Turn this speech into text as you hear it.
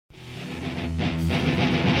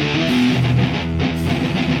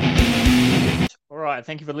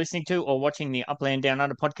Thank you for listening to or watching the Upland Down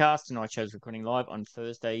Under podcast. Tonight's show's recording live on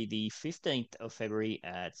Thursday, the 15th of February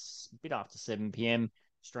at a bit after 7 p.m.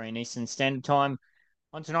 Australian Eastern Standard Time.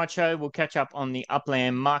 On tonight's show, we'll catch up on the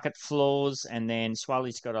Upland market floors, and then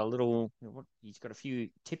Swaley's got he's got a few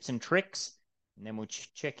tips and tricks, and then we'll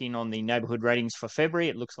check in on the neighbourhood ratings for February.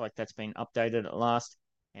 It looks like that's been updated at last,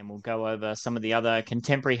 and we'll go over some of the other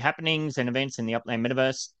contemporary happenings and events in the Upland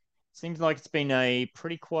metaverse. Seems like it's been a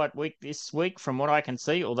pretty quiet week this week from what I can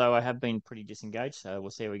see, although I have been pretty disengaged, so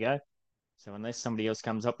we'll see how we go. So unless somebody else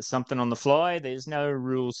comes up with something on the fly, there's no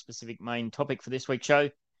real specific main topic for this week's show.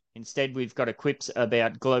 Instead, we've got a quips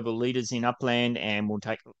about global leaders in Upland, and we'll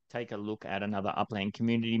take a look at another Upland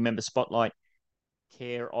community member spotlight,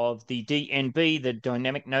 care of the DNB, the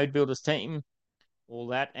Dynamic Node Builders team, all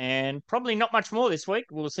that, and probably not much more this week.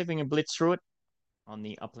 We'll see if we can blitz through it on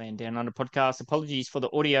the Upland Down Under podcast. Apologies for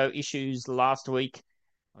the audio issues last week.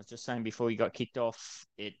 I was just saying before we got kicked off,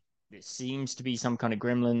 there seems to be some kind of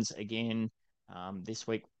gremlins again this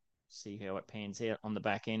week. See how it pans out on the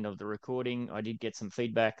back end of the recording. I did get some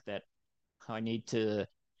feedback that I need to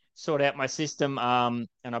sort out my system, and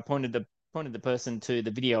I pointed the person to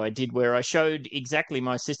the video I did where I showed exactly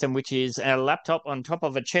my system, which is a laptop on top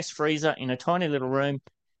of a chest freezer in a tiny little room.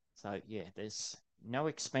 So yeah, there's no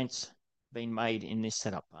expense been made in this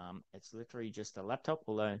setup. It's literally just a laptop,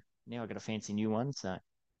 although now I've got a fancy new one, so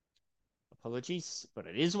apologies, but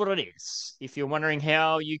it is what it is. If you're wondering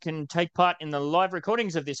how you can take part in the live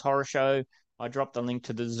recordings of this horror show, I dropped the link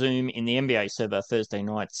to the Zoom in the NBA server Thursday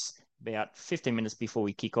nights about 15 minutes before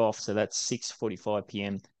we kick off, so that's 6:45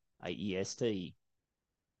 p.m. AEST.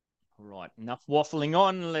 All right, enough waffling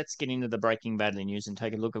on. Let's get into the Breaking Badly news and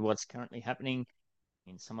take a look at what's currently happening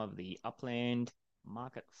in some of the Upland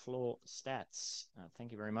market floor stats.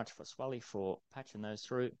 Thank you very much for Swally for patching those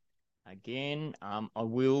through. Again, I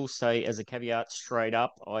will say as a caveat straight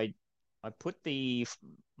up, I put the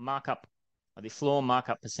markup, the floor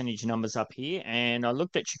markup percentage numbers up here, and I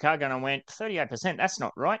looked at Chicago and I went 38%. That's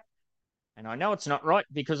not right. And I know it's not right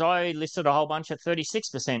because I listed a whole bunch at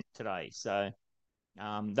 36% today. So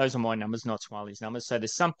those are my numbers, not Swaley's numbers. So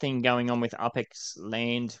there's something going on with Upex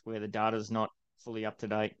land where the data's not fully up to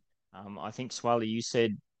date. I think, Swaley, you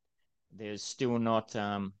said there's still not,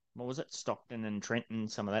 what was it, Stockton and Trenton,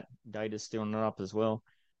 some of that data's still not up as well.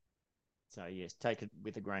 So, yes, take it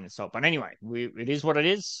with a grain of salt. But anyway, it is what it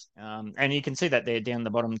is. And you can see that there down the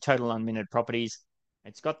bottom, total unminted properties.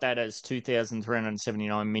 It's got that as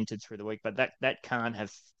 2,379 minted through the week, but that can't have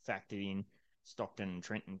factored in Stockton and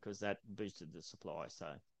Trenton because that boosted the supply. So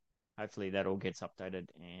hopefully that all gets updated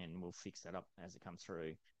and we'll fix that up as it comes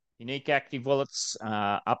through. Unique active wallets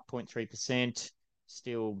up 0.3%,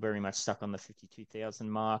 still very much stuck on the 52,000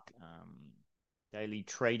 mark. Daily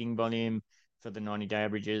trading volume for the 90-day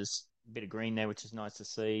averages, a bit of green there, which is nice to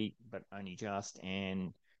see, but only just,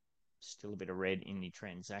 and still a bit of red in the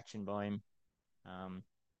transaction volume.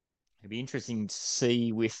 It'd be interesting to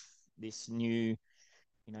see with this new,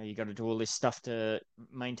 you got to do all this stuff to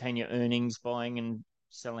maintain your earnings, buying and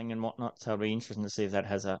selling and whatnot. So it'll be interesting to see if that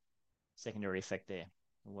has a secondary effect there.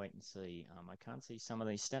 We'll wait and see. I can't see some of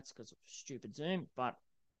these stats because of stupid Zoom, but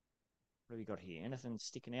what have we got here? Anything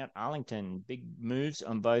sticking out? Arlington, big moves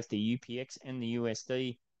on both the UPX and the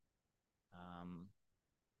USD.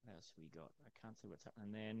 What else have we got? I can't see what's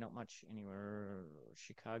happening there. Not much anywhere.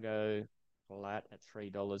 Chicago, flat at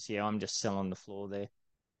 $3. Yeah, I'm just selling the floor there.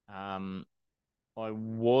 I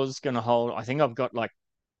was going to hold, I think I've got like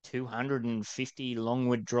 250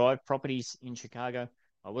 Longwood Drive properties in Chicago.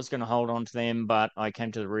 I was going to hold on to them, but I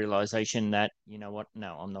came to the realization that, you know what?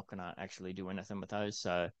 No, I'm not going to actually do anything with those.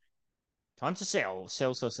 So time to sell.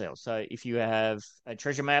 So if you have a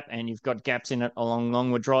treasure map and you've got gaps in it along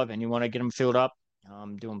Longwood Drive and you want to get them filled up,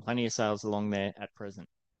 I'm doing plenty of sales along there at present.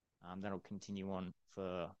 That'll continue on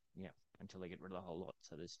for, until they get rid of the whole lot.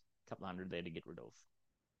 So there's a couple hundred there to get rid of.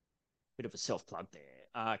 Bit of a self-plug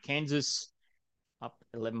there. Kansas up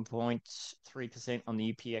 11.3% on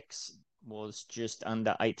the UPX, was just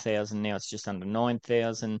under 8,000. Now it's just under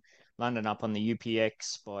 9,000. London up on the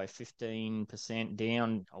UPX by 15%,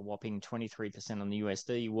 down a whopping 23% on the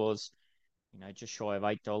USD, was, just shy of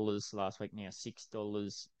 $8 last week, now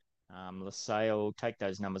 $6. LaSalle, take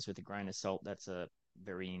those numbers with a grain of salt. That's a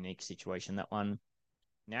very unique situation, that one.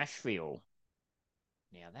 Nashville.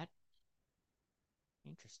 Now that,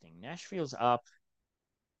 interesting. Nashville's up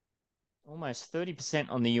almost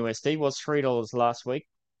 30% on the USD, was $3 last week.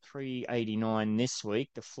 389 this week.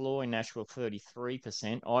 The floor in Nashville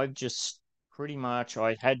 33%. I've just pretty much,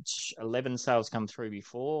 I had 11 sales come through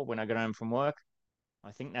before when I got home from work.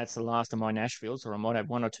 I think that's the last of my Nashvilles, or I might have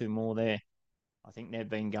one or two more there. I think they've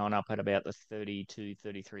been going up at about the 30 to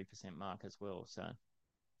 33% mark as well. So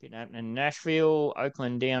getting happening. Nashville,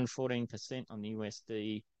 Oakland down 14% on the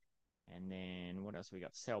USD. And then what else we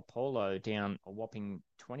got? Sao Paulo down a whopping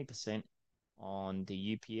 20% on the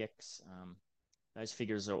UPX. Those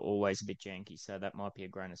figures are always a bit janky, so that might be a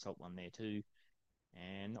grain of salt one there too.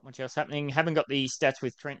 And not much else happening. Haven't got the stats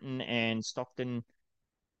with Trenton and Stockton.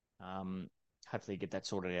 Hopefully get that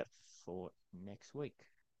sorted out for next week.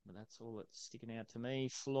 But that's all that's sticking out to me.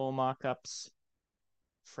 Floor markups.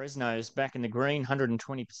 Fresno's back in the green,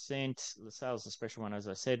 120%. LaSalle's the special one, as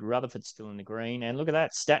I said. Rutherford's still in the green. And look at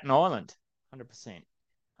that, Staten Island, 100%.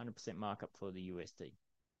 100% markup for the USD.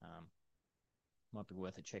 Might be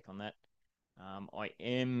worth a check on that. I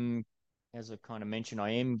am, as I kind of mentioned,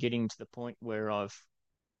 I am getting to the point where I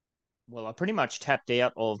pretty much tapped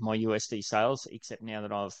out of my USD sales, except now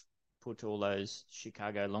that I've put all those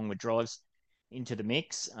Chicago longwood drives into the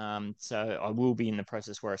mix. So I will be in the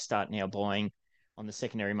process where I start now buying on the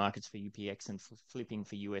secondary markets for UPX and flipping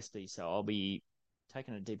for USD. So I'll be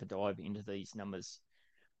taking a deeper dive into these numbers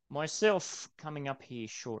myself coming up here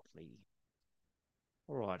shortly.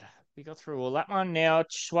 All right, we got through all that one. Now,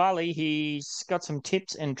 Swali, he's got some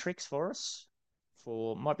tips and tricks for us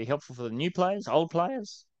might be helpful for the new players, old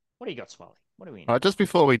players. What do you got, Swali? What are we in? All right, just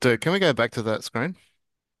before we do, can we go back to that screen?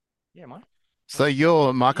 Yeah, mate. So What's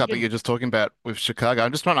your what are you markup that you're getting? just talking about with Chicago,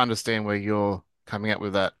 I'm just trying to understand where you're coming out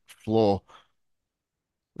with that floor.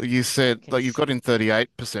 You I said can like you've got show in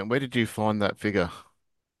 38%. Where did you find that figure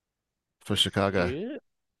for the Chicago? figure.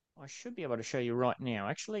 I should be able to show you right now.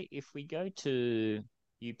 Actually, if we go to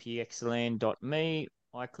upxland.me,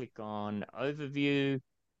 I click on overview,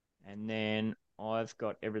 and then I've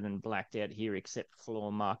got everything blacked out here except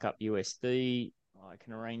floor markup USD. I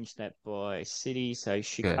can arrange that by city. So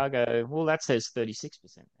Yeah. Chicago, well, that says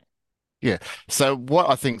 36% there. Yeah. So what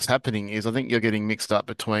I think's happening is I think you're getting mixed up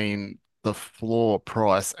between the floor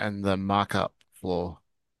price and the markup floor.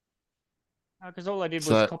 Because all I did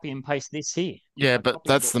was So copy and paste this here. yeah, I but copied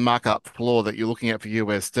that's it. the markup floor that you're looking at for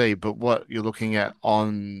USD. But what you're looking at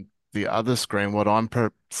on the other screen, what I'm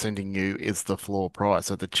sending you is the floor price,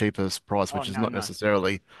 so the cheapest price, Oh, which is no, not no.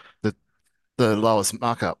 necessarily the the lowest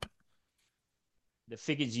markup. The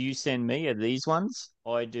figures you send me are these ones.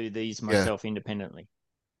 I do these Yeah. myself independently.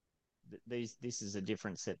 This is a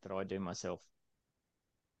different set that I do myself.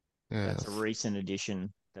 That's a Yes. recent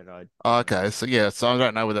addition that I Oh, did okay. myself. So yeah, so I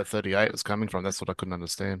don't know where that 38 was coming from. That's what I couldn't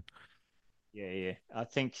understand. Yeah, yeah. I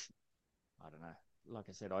think I don't know. Like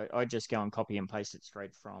I said, I just go and copy and paste it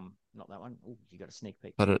straight from not that one. Oh, you got a sneak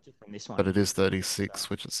peek. But it Just from this one. but it is So 36,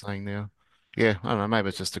 which it's saying now. Yeah, I don't know, maybe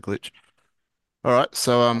it's just a glitch. All right,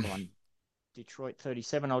 so the other one, Detroit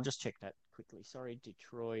 37. I'll just check that quickly. Sorry,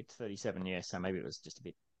 Detroit 37. Yeah, so maybe it was just a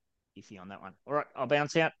bit iffy on that one. All right, I'll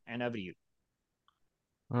bounce out and over to you.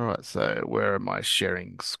 all right, so where am I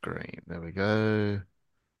sharing screen? There we go.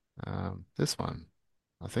 This one,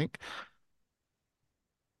 I think.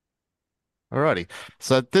 Alrighty.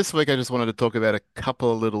 So this week I just wanted to talk about a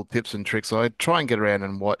couple of little tips and tricks. I try and get around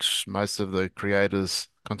and watch most of the creators,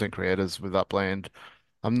 content creators with Upland.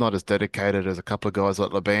 I'm not as dedicated as a couple of guys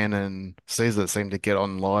like Laban and Caesar that seem to get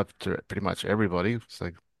on live to pretty much everybody.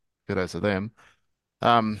 So kudos to them.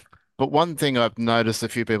 Um, but one thing I've noticed a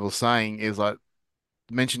few people saying is like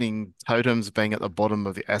mentioning totems being at the bottom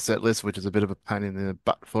of the asset list, which is a bit of a pain in the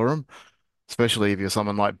butt for them, especially if you're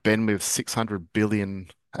someone like Ben with 600 billion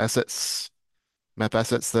assets map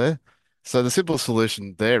assets there. So the simple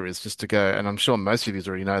solution there is just to go, and I'm sure most of you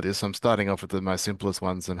already know this. I'm starting off with the most simplest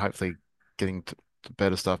ones and hopefully getting to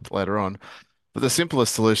better stuff later on. But the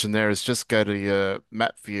simplest solution there is just go to your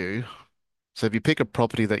map view. So if you pick a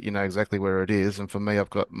property that you know exactly where it is, and for me, I've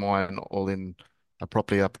got mine all in a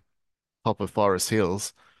property up top of Forest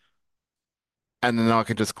Hills, and then I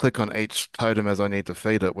can just click on each totem as I need to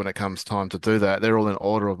feed it when it comes time to do that. They're all in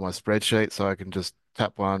order of my spreadsheet, so I can just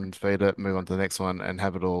tap one, feed it, move on to the next one, and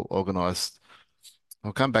have it all organized.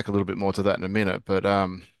 I'll come back a little bit more to that in a minute, but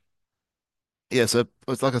yeah, so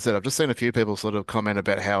it's like I said, I've just seen a few people sort of comment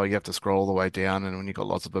about how you have to scroll all the way down, and when you've got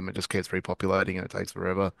lots of them, it just keeps repopulating and it takes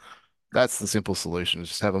forever. That's the simple solution, is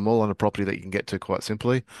just have them all on a property that you can get to quite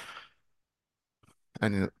simply,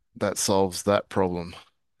 and that solves that problem.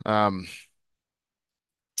 Um,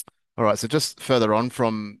 all right, so just further on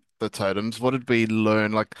from the totems, what did we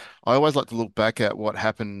learn? Like, I always like to look back at what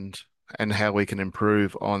happened and how we can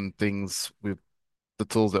improve on things with the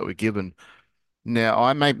tools that we're given.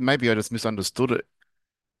 Now, maybe I just misunderstood it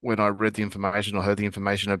when I read the information or heard the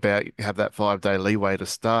information about you have that 5 day leeway to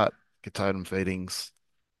start your totem feedings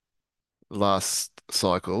last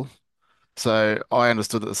cycle. So I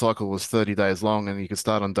understood that the cycle was 30 days long and you could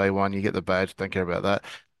start on day one, you get the badge, don't care about that.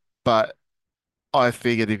 But I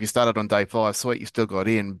figured if you started on day five, sweet, you still got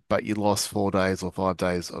in, but you lost 4 days or 5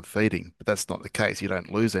 days of feeding. But that's not the case. You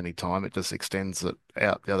don't lose any time. It just extends it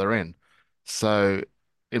out the other end. So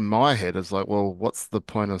in my head, it's like, well, what's the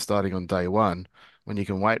point of starting on day one when you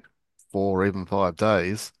can wait 4 or even 5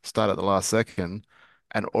 days, start at the last second,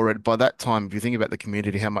 and already by that time, if you think about the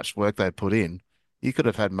community, how much work they put in, you could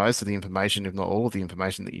have had most of the information, if not all of the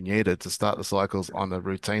information that you needed to start the cycles on a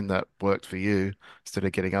routine that worked for you instead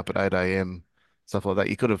of getting up at 8 a.m., stuff like that.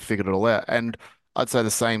 You could have figured it all out. And I'd say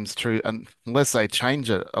the same's true, and unless they change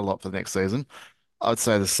it a lot for the next season, I'd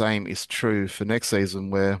say the same is true for next season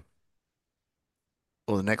where,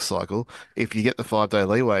 or the next cycle, if you get the 5 day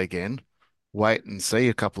leeway again, wait and see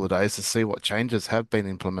a couple of days to see what changes have been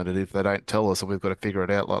implemented if they don't tell us and we've got to figure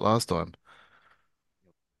it out like last time.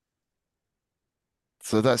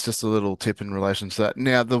 So that's just a little tip in relation to that.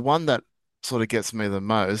 Now, the one that sort of gets me the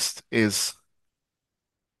most is,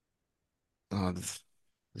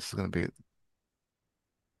 this is going to be,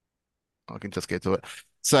 I can just get to it.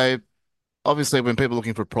 So obviously when people are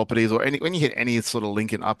looking for properties or when you hit any sort of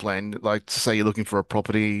link in Upland, like say you're looking for a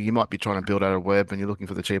property, you might be trying to build out a web and you're looking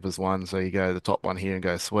for the cheapest one. So you go to the top one here and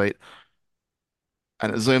go, sweet.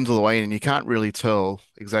 And it zooms all the way in and you can't really tell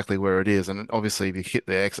exactly where it is. And obviously if you hit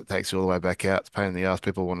the X, it takes you all the way back out. It's a pain in the ass.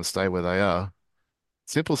 People want to stay where they are.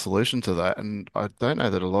 Simple solution to that. And I don't know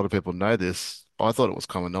that a lot of people know this. I thought it was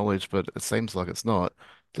common knowledge, but it seems like it's not.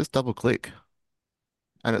 Just double click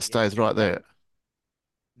and it Yeah, stays right that there.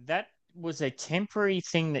 that was a temporary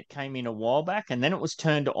thing that came in a while back, and then it was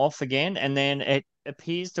turned off again, and then it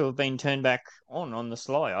appears to have been turned back on the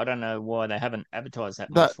sly. I don't know why they haven't advertised that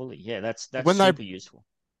more That fully. Yeah, that's when they super useful.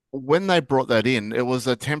 when they brought that in, it was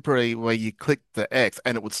a temporary where you click the X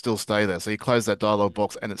and it would still stay there. So you close that dialog Mm,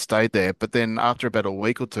 box and it stayed there. But then after about a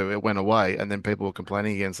week or two, it went away, and then people were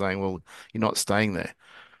complaining again, saying, "Well, you're not staying there."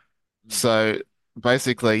 mm, So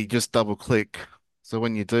basically, you just double click. So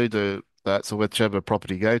when you do that, so whichever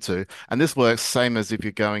property you go to, and this works same as if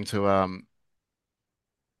you're going to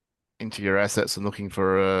into your assets and looking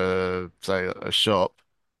for a say a shop.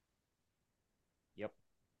 yep.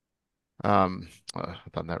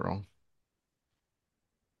 I've done that wrong.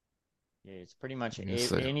 Yeah, it's pretty much Let me just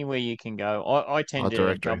see. anywhere you can go. I tend Our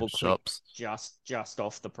to directory double click shops. just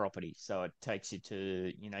off the property, so it takes you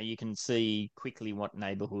to, you can see quickly what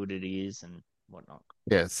neighborhood it is and whatnot.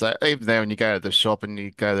 Yeah, so even there when you go to the shop and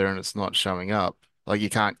you go there and it's not showing up, like you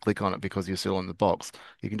can't click on it because you're still in the box.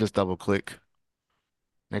 You can just double click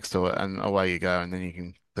next to it and away you go, and then you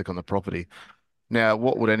can click on the property. Now,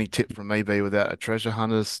 what would any tip from me be without a treasure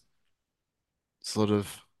hunter's sort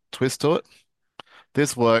of twist to it?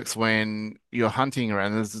 This works when you're hunting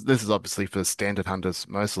around. This is obviously for standard hunters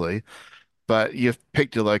mostly, but you've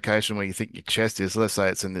picked your location where you think your chest is. Let's say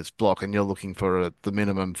it's in this block and you're looking for the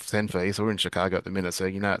minimum 10 feet. So we're in Chicago at the minute, so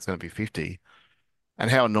you know it's going to be 50.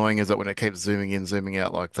 And how annoying is it when it keeps zooming in, zooming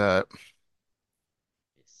out like that?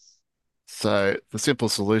 Yes. So the simple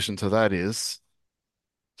solution to that is,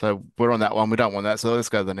 so we're on that one. We don't want that. So let's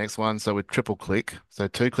go to the next one. So we triple click. So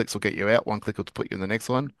 2 clicks will get you out. 1 click will put you in the next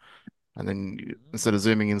one. And then instead of Mm,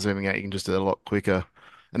 zooming in, zooming out, you can just do it a lot quicker.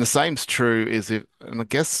 And the same's true is if, and I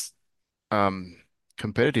guess um,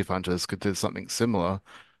 competitive hunters could do something similar,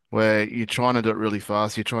 where you're trying to do it really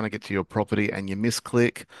fast. You're trying to get to your property and you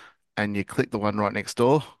misclick and you click the one right next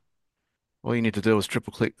door. All you need to do is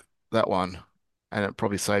triple click that one, and it'll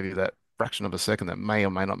probably save you that fraction of a second that may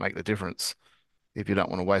or may not make the difference if you don't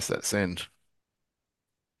want to waste that send.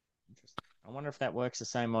 interesting. I wonder if that works the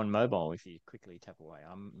same on mobile if you quickly tap away.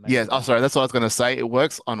 Maybe Yeah, it oh, doesn't. sorry, that's what I was going to say. It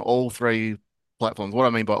works on all three platforms. What I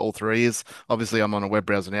mean by all three is obviously I'm on a web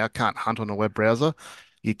browser now. I can't hunt on a web browser.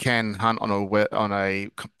 You can hunt on a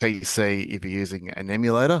PC if you're using an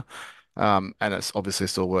emulator. And it's obviously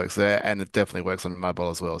still works there, and it definitely works on mobile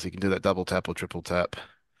as well. So you can do that double tap or triple tap,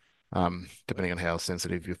 depending on Perfect. how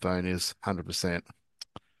sensitive your phone is, 100%.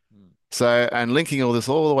 Mm, So, and linking all this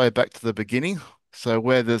all the way back to the beginning. So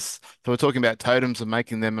so we're talking about totems and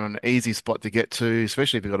making them an easy spot to get to,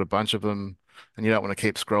 especially if you've got a bunch of them and you don't want to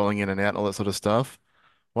keep scrolling in and out and all that sort of stuff.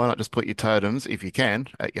 Why not just put your totems, if you can,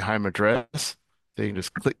 at your home address? So you can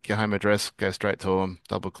just click your home address, go straight to them,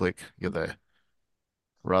 double click, you're there,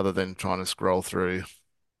 cool. rather than trying to scroll through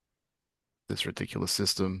this ridiculous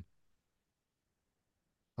system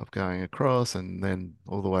of going across and then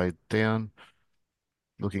all the way down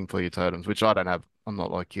looking for your totems, which I don't have. I'm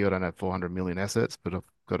not like you, I don't have 400 million assets, but I've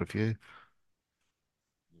got a few.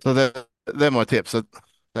 So Yes. they're my tips. So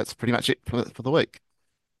that's pretty much it for the week.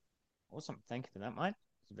 Awesome. Thank you for that, mate.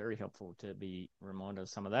 very helpful to be reminded of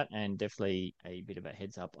some of that, and definitely a bit of a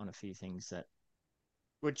heads up on a few things that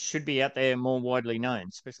which should be out there more widely known,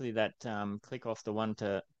 especially that click off the one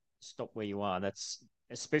to stop where you are. That's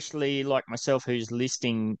especially like myself who's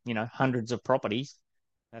listing, hundreds of properties.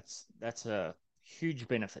 That's a huge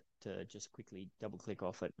benefit to just quickly double click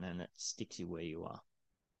off it and then it sticks you where you are.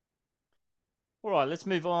 All right, let's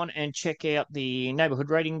move on and check out the neighborhood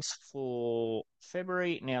ratings for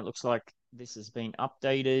February. Now it looks like this has been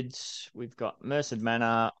updated. We've got Merced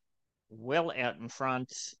Manor well out in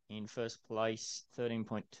front in first place,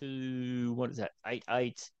 13.2. What is that?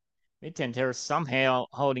 88. Midtown Terrace somehow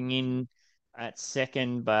holding in at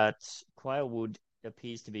second, but Quailwood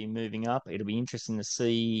appears to be moving up. It'll be interesting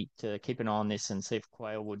to keep an eye on this and see if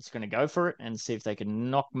Quailwood's going to go for it and see if they can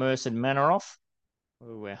knock Merced Manor off.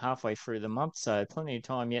 We're halfway through the month, so plenty of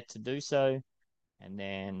time yet to do so. And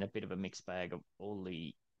then a bit of a mixed bag of all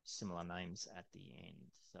the similar names at the end.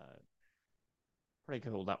 So pretty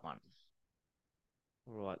cool, that one.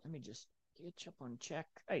 All right, let me just catch up on Jack.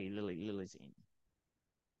 Hey, Lily's in.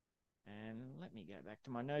 And let me go back to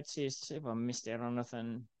my notes here, see if I missed out on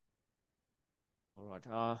anything. All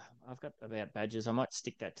right, I've got about badges. I might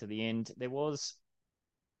stick that to the end. There was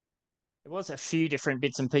a few different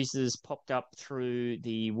bits and pieces popped up through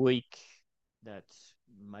the week that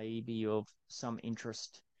may be of some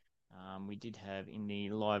interest. We did have in the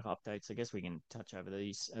live updates. I guess we can touch over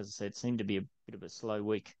these. As I said, it seemed to be a bit of a slow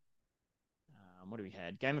week. What do we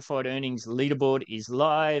had? Gamified earnings leaderboard is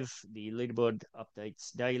live. The leaderboard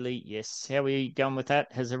updates daily. Yes. How are we going with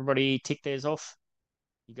that? Has everybody ticked theirs off?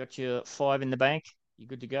 You got your 5 in the bank? You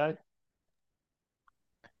good to go?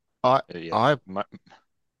 I Yeah. I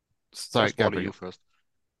sorry, First, go, Wally, Brig. you first.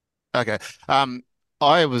 Okay.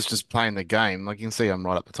 I was just playing the game. Like you can see, I'm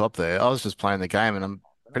right up the top there. I was just playing the game, and I'm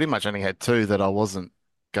pretty much only had two that I wasn't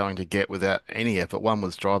going to get without any effort. One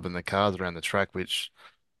was driving the cars around the track, which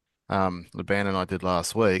Laban and I did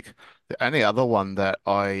last week. The only other one that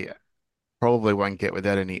I probably won't get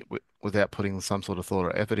without putting some sort of thought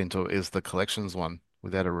or effort into it is the collections one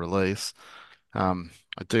without a release. I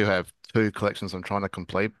do have two collections I'm trying to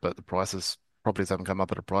complete, but the prices properties haven't come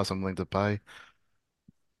up at a price I'm willing to pay.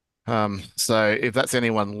 So if that's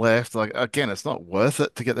anyone left, like again, it's not worth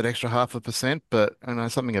it to get that extra 0.5%, but I know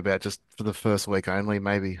something about just for the first week only,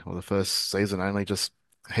 maybe, or the first season only, just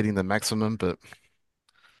hitting the maximum. But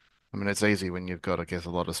I mean, it's easy when you've got, I guess, a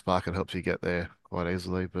lot of spark. It helps you get there quite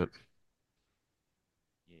easily. But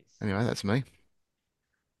Yes. anyway, that's me.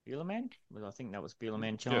 Beelerman? Well, I think that was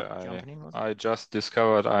Beelerman Yeah, jumping in, was it? I just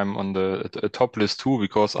discovered I'm on the top list too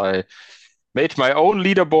because I made my own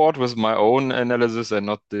leaderboard with my own analysis and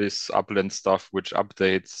not this Upland stuff, which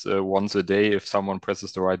updates once a day if someone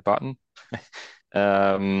presses the right button.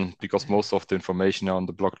 Because most of the information are on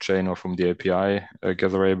the blockchain or from the API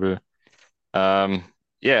gatherable. Um,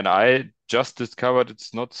 yeah, and I just discovered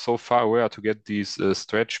it's not so far away to get these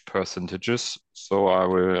stretch percentages. So I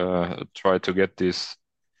will try to get these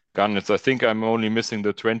gunnets. I think I'm only missing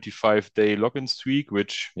the 25-day login streak,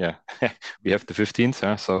 which, yeah, we have the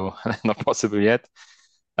 15th, so not possible yet.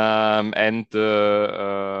 And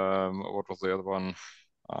what was the other one?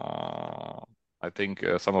 I think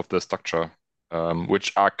some of the structure,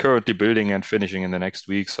 which are currently building and finishing in the next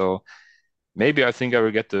week. So maybe I think I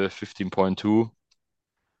will get the 15.2.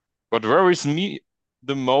 What worries me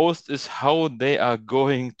the most is how they are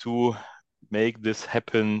going to make this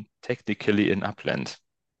happen technically in Upland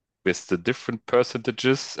with the different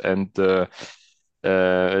percentages and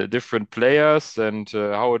different players and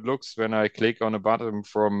how it looks when I click on a button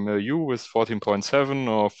from you with 14.7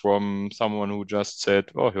 or from someone who just said,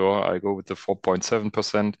 oh, yeah, I go with the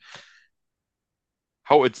 4.7%.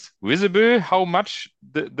 How it's visible, how much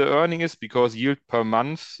the earning is, because yield per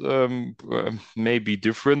month may be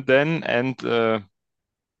different then. And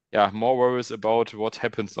yeah, more worries about what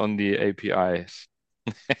happens on the APIs,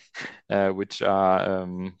 which are,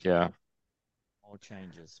 yeah, More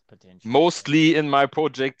changes potentially. mostly in my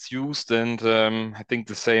projects used, and I think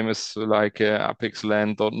the same is like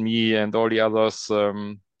apexland.me and all the others.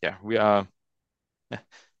 Yeah, we are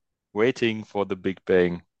waiting for the big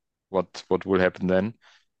bang. What will happen then?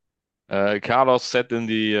 Carlos said in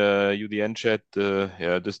the UDN chat,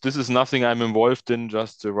 yeah, this is nothing I'm involved in.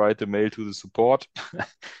 Just to write a mail to the support.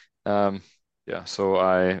 Um, yeah, so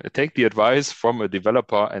I take the advice from a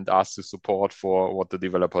developer and ask the support for what the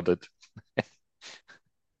developer did.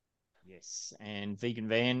 Yes, and Vegan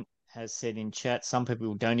Van has said in chat, some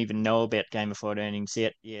people don't even know about gamified earnings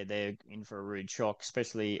yet. Yeah, they're in for a rude shock,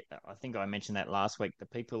 especially, I think I mentioned that last week, the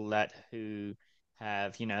people who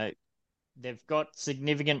have, they've got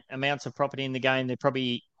significant amounts of property in the game. They're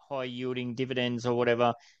probably high yielding dividends or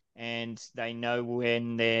whatever, and they know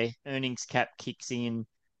when their earnings cap kicks in,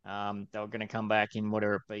 they're going to come back in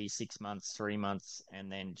whatever it be, 6 months, 3 months,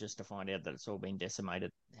 and then just to find out that it's all been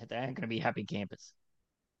decimated. They aren't going to be happy campers.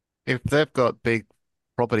 If they've got big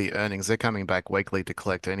property earnings, they're coming back weekly to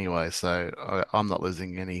collect anyway, so I'm not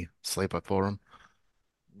losing any sleep for them.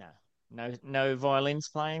 No, no violins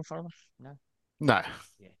playing for them. No, No.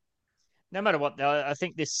 yeah. No matter what, though, I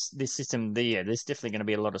think this system, yeah, there's definitely going to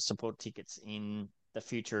be a lot of support tickets in the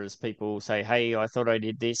future as people say, "Hey, I thought I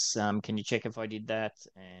did this. Can you check if I did that?"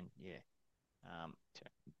 And yeah, um,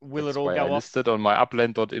 will it That's all why I go off? listed on my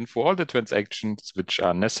upland.info all the transactions which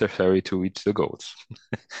are necessary to reach the goals.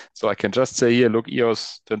 So I can just say here, look,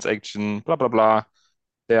 EOS transaction, blah, blah, blah.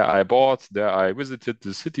 There I bought, there I visited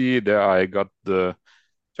the city, there I got the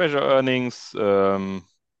treasure earnings, and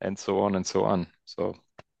so on and so on. So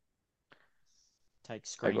Take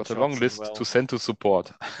I got a long screenshots as list to well. send to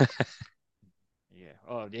support. Yeah.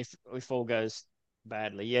 Oh, if all goes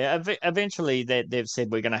badly, yeah. Eventually, they've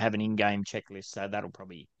said we're going to have an in-game checklist, so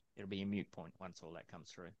it'll be a mute point once all that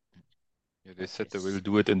comes through. Yeah, they But said they will yes,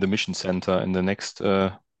 do it in the mission center in the next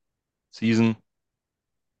season.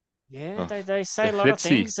 yeah, Oh, they say a lot of let's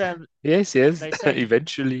see. things. Yes, yes, They say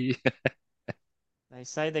eventually. They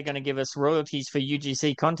say they're going to give us royalties for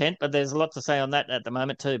UGC content, but there's a lot to say on that at the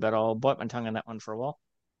moment too. But I'll bite my tongue on that one for a while.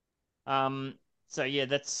 Um, so yeah,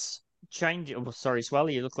 that's change. Oh, sorry,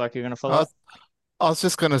 Swally, you look like you're going to follow I, up. I was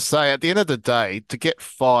just going to say, at the end of the day, to get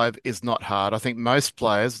five is not hard. I think most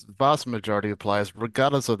players, the vast majority of players,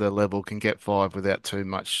 regardless of their level, can get five without too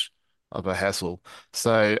much of a hassle.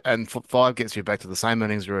 So, and five gets you back to the same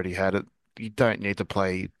earnings you already had. It You don't need to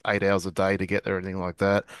play 8 hours a day to get there or anything like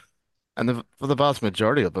that. And for the vast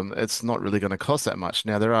majority of them, it's not really going to cost that much.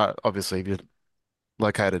 Now, there are obviously, if you're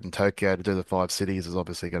located in Tokyo, to do the five cities is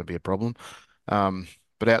obviously going to be a problem. Um,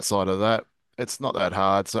 but outside of that, it's not that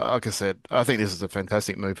hard. So, like I said, I think this is a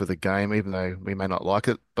fantastic move for the game, even though we may not like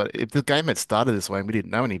it. But if the game had started this way and we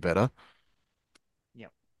didn't know any better,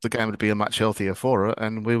 Yep. the game would be much healthier for it,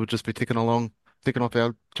 and we would just be ticking along, ticking off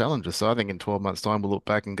our challenges. So I think in 12 months' time, we'll look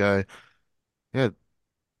back and go, yeah,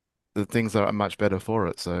 the things are much better for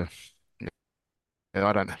it. So, yeah,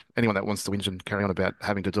 I don't, anyone that wants to whinge and carry on about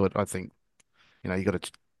having to do it, I think, you got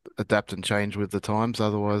to adapt and change with the times.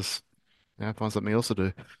 Otherwise, find something else to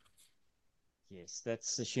do. Yes,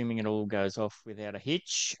 that's assuming it all goes off without a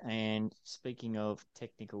hitch. And speaking of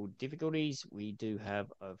technical difficulties, we do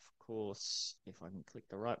have, of course, if I can click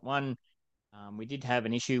the right one, we did have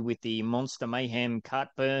an issue with the Monster Mayhem cart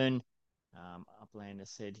burn. Upland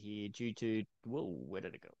has said here, whoa, where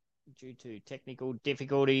did it go? Due to technical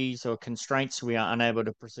difficulties or constraints, we are unable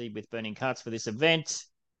to proceed with burning carts for this event.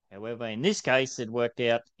 However, in this case, it worked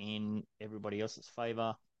out in everybody else's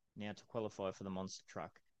favor. Now, to qualify for the monster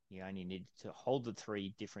truck, you only need to hold the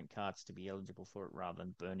three different carts to be eligible for it rather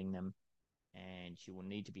than burning them. And you will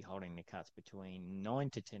need to be holding the carts between 9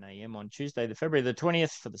 to 10 a.m. on Tuesday, the February the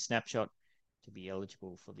 20th, for the snapshot to be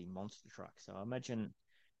eligible for the monster truck. So I imagine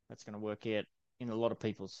that's going to work out in a lot of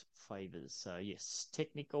people's favors. So yes,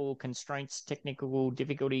 technical constraints, technical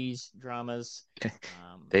difficulties, dramas.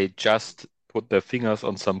 They just put their fingers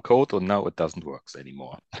on some code and now it doesn't work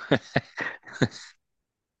anymore.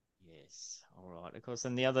 Yes, all right. Of course,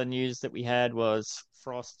 and the other news that we had was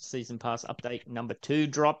Frost Season Pass update number 2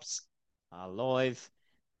 drops live.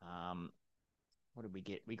 What did we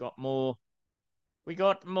get? We got more. We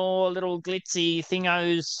got more little glitzy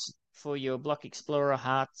thingos for your Block Explorer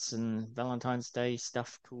hearts and Valentine's Day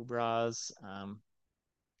stuffed cool bras.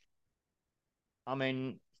 I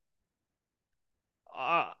mean,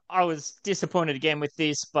 I was disappointed again with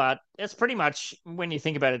this, but it's pretty much, when you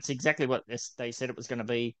think about it, it's exactly what they said it was going to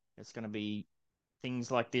be. It's going to be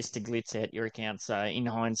things like this to glitz out your account. So in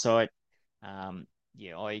hindsight,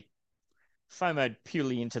 yeah, I FOMO'd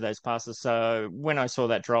purely into those passes. So when I saw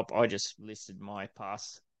that drop, I just listed my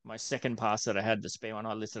pass, my second pass that I had to spare one.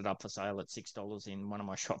 I listed it up for sale at $6 in one of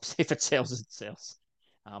my shops. If it sells, it sells.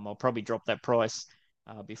 I'll probably drop that price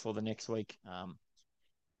before the next week.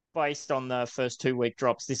 Based on the first 2 week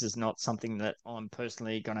drops, this is not something that I'm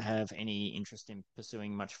personally going to have any interest in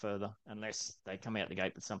pursuing much further, unless they come out the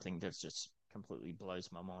gate with something that just completely blows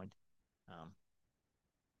my mind.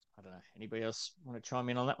 I don't know. Anybody else want to chime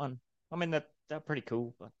in on that one? I mean, they're pretty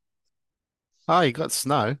cool, but Oh, you got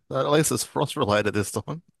snow. At least it's frost related this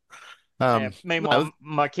time. No, meanwhile,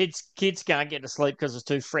 my kids can't get to sleep because it's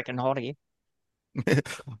too freaking hot here.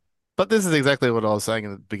 but this is exactly what I was saying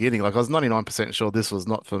in the beginning. Like I was 99% sure this was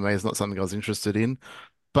not for me. It's not something I was interested in.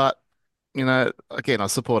 But again, I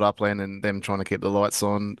support Upland and them trying to keep the lights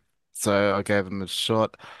on. So I gave them a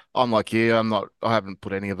shot. I'm like you, I haven't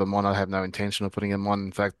put any of them on. I have no intention of putting them on.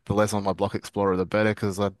 In fact, the less on my Block Explorer, the better,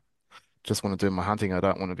 because I just want to do my hunting. I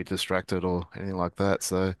don't want to be distracted or anything like that.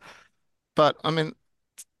 So, but I mean,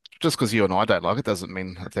 just because you and I don't like it doesn't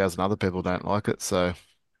mean 1,000 other people don't like it. So,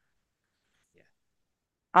 Yeah.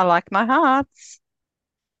 I like my hearts.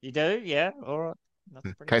 You do? Yeah. All right.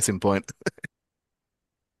 That's pretty case good. in point.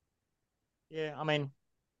 Yeah. I mean,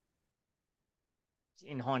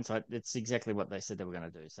 in hindsight, it's exactly what they said they were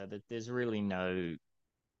going to do. So that there's really no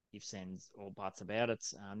ifs, ands, or buts about it.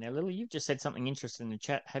 Now, Lily, you've just said something interesting in the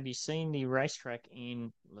chat. Have you seen the racetrack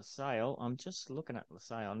in LaSalle? I'm just looking at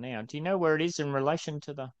LaSalle now. Do you know where it is in relation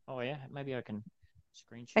to the? Oh yeah, maybe I can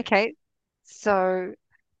screen share. Okay. So,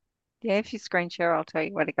 yeah, if you screen share, I'll tell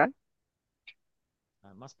you where to go.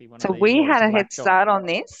 It must be one of So these we ones, had the a head black dot. start on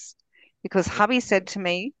this because Yep. hubby said to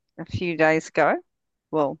me a few days ago,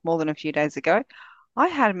 well, more than a few days ago, I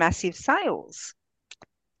had massive sales.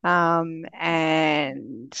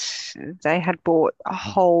 And they had bought a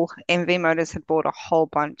whole, MV Motors had bought a whole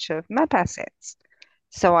bunch of map assets.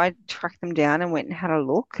 So I tracked them down and went and had a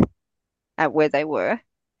look at where they were.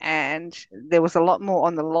 And there was a lot more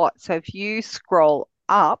on the lot. So if you scroll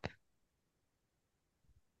up,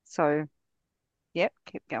 so yep,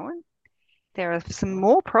 keep going. There are some Right.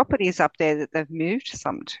 more properties up there that they've moved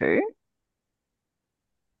some to.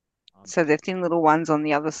 I'm So just. they're thin little ones on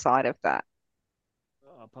the other side of that.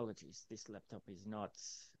 Oh, apologies. This laptop is not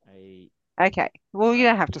a Okay. Well, you great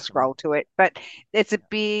don't have to instrument. scroll to it, but it's a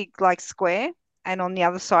big like square, and on the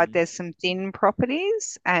other side Mm. there's some thin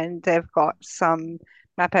properties, and they've got some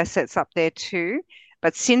map assets up there too.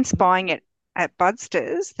 But since buying it at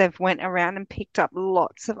Budsters, they've went around and picked up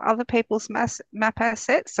lots of other people's map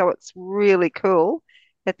assets. So it's really cool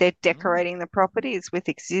that they're Mm. decorating the properties with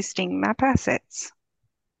existing map assets.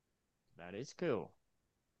 That is cool.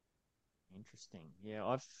 Interesting.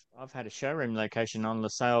 Yeah, I've had a showroom location on the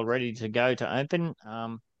sale ready to go to open.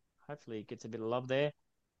 Hopefully it gets a bit of love there,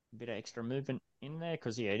 a bit of extra movement in there,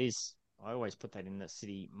 because yeah, it is. I always put that in the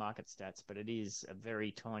city market stats, but it is a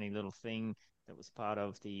very tiny little thing that was part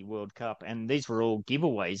of the World Cup, and these were all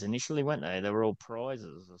giveaways initially, weren't they? They were all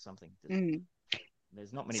prizes or something. Mm.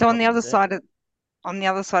 There's not many So properties there. on the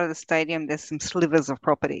other side of the stadium, there's some slivers of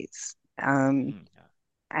properties. Yeah,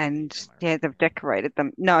 And here's somewhere yeah, around they've here. decorated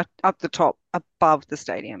them. No, up the top, above the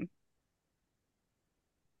stadium.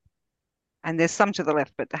 And there's some to the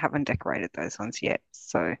left, but they haven't decorated those ones yet.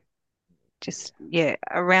 So Yeah. just, yeah,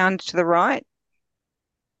 around to the right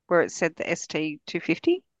where it said the ST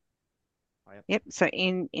 250. Oh, yep. Yep. So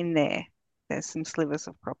in there, there's some slivers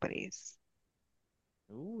of properties.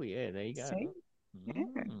 Oh, yeah, there you go. See?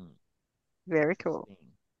 Yeah, Mm, very cool.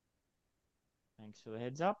 interesting. Thanks for the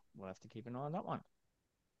heads up. We'll have to keep an eye on that one.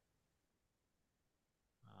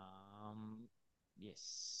 Um,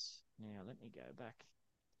 yes. Now let me go back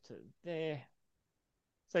to there.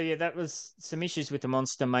 So yeah, that was some issues with the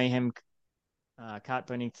Monster Mayhem cart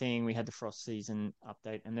burning thing. We had the frost season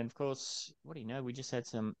update, and then of course, what do you know? We just had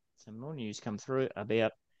some more news come through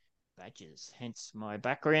about badges. Hence my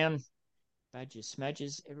background. Badges,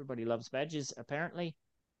 smadges. Everybody loves badges, apparently.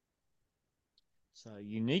 So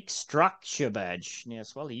unique structure badge. Now,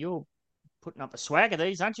 Swally, you're putting up a swag of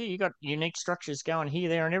these, aren't you? You got unique structures going here,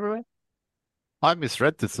 there, and everywhere. I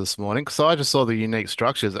misread this morning because I just saw the unique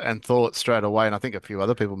structures and thought straight away, and I think a few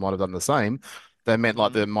other people might have done the same. They meant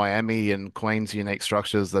like Mm. the Miami and Queens unique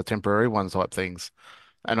structures, the temporary ones type things.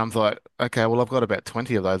 And I'm like, okay, well, I've got about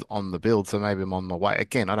 20 of those on the build, so maybe I'm on my way.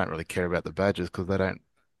 Again, I don't really care about the badges because they don't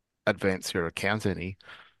advance your account any.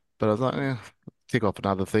 But I was like, Mm. tick off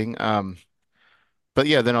another thing. But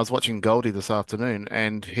yeah, then I was watching Goldie this afternoon,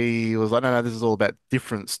 and he was like, no, this is all about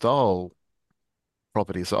different style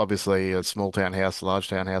properties. So obviously, a small town house, large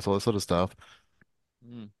town house, all that sort of stuff.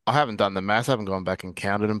 Mm. I haven't done the math, I haven't gone back and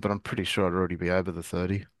counted them, but I'm pretty sure I'd already be over the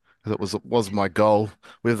 30. 'Cause it was my goal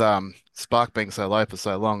with Spark being so low for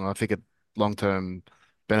so long. I figured long-term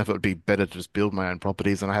benefit would be better to just build my own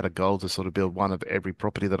properties, and I had a goal to sort of build one of every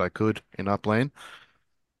property that I could in Upland.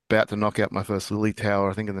 About to knock out my first Lily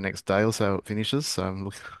Tower, I think in the next day or so it finishes. So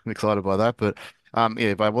I'm excited by that. But yeah,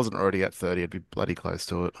 if I wasn't already at 30, I'd be bloody close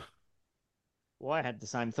to it. Well, I had the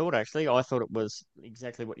same thought actually. I thought it was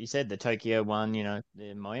exactly what you said, the Tokyo one,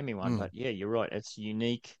 the Miami one. Mm, But yeah, you're right. It's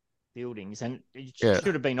unique buildings, and it yeah.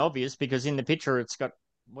 should have been obvious because in the picture it's got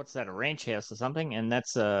what's that, a ranch house or something, and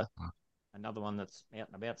that's another one that's out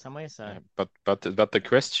and about somewhere. So, Yeah, but the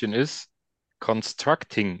question is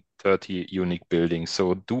constructing 30 unique buildings.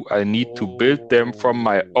 So do I need to build them from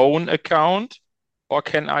my oh, own account, or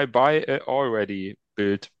can I buy a already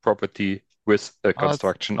built property with a Oh,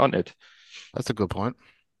 construction on it? that's a good point.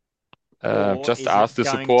 Or Just is it asked the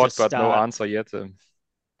going to support, but no start? answer yet.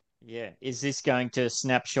 Yeah. Is this going to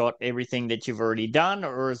snapshot everything that you've already done,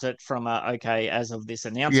 or is it from okay, as of this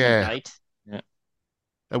announcement Yeah, date? Yeah.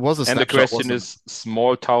 it was a And the snapshot, question wasn't it? is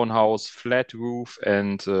small townhouse, flat roof,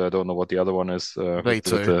 and I don't know what the other one is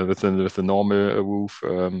V2. with the normal roof.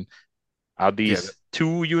 Are Yeah, these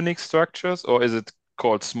two unique structures, or is it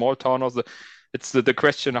called small townhouse? It's the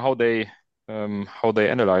question how they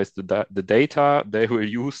analyze the data they will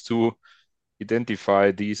use to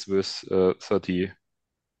identify these with 30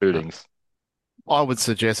 uh, buildings. I would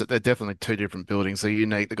suggest that they're definitely two different buildings. They're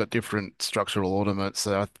unique. They've got different structural ornaments.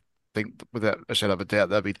 So I think, without a shadow of a doubt,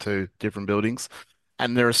 they'll be two different buildings.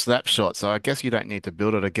 And they're a snapshot. So I guess you don't need to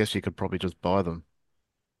build it. I guess you could probably just buy them.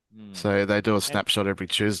 Hmm. So they do a Let, snapshot every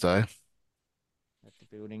Tuesday. let the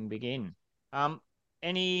building begin. Um,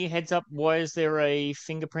 any heads up? Why is there a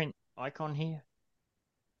fingerprint icon here?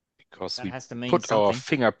 Because That we has to mean put our something.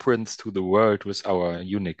 fingerprints to the world with our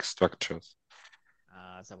unique structures.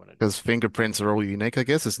 Is that what it Because is? fingerprints are all unique, I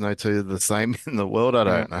guess. There's no two the same in the world. I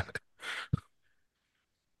Yeah. don't know.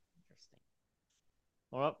 Interesting.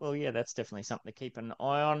 All right. Well, yeah, that's definitely something to keep an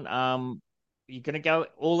eye on. You're going to go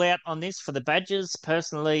all out on this for the badges.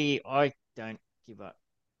 Personally, I don't give a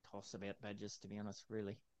toss about badges, to be honest,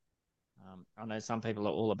 really. I know some people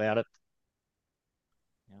are all about it.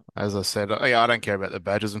 Yeah. As I said, yeah, I don't care about the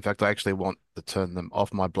badges. In fact, I actually want to turn them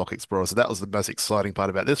off my Block Explorer. So that was the most exciting part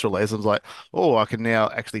about this release. I was like, oh, I can now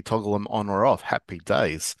actually toggle them on or off. Happy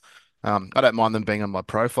days. I don't mind them being on my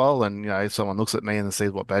profile, and if someone looks at me and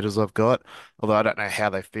sees what badges I've got, although I don't know how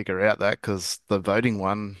they figure out that because the voting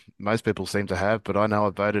one most people seem to have, but I know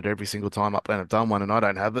I've voted every single time Upland have done one, and I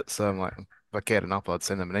don't have it. So I'm like, if I cared enough, I'd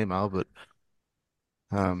send them an email. But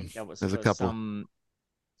I think that was there's a for couple. some.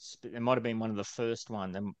 It might have been one of the first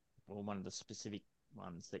one, or one of the specific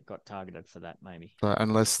ones that got targeted for that, maybe. So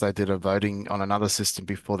unless they did a voting on another system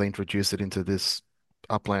before they introduced it into this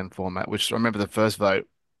Upland format, which I remember the first vote,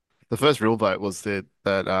 the first real vote was that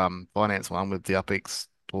finance one with the UpX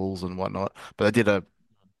tools and whatnot. But they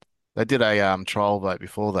did a trial vote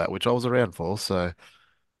before that, which I was around for. So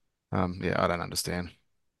yeah, I don't understand.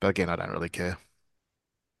 But again, I don't really care.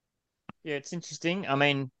 Yeah, it's interesting. I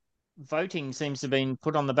mean, voting seems to have been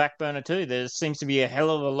put on the back burner too. There seems to be a hell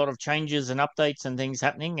of a lot of changes and updates and things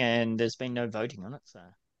happening, and there's been no voting on it. So I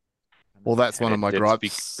don't Well, know. that's one And of my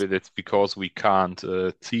gripes. that's because we can't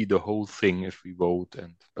see the whole thing if we vote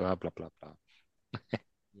and blah blah blah blah.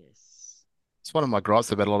 Yes. It's one of my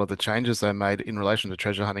gripes about a lot of the changes they made in relation to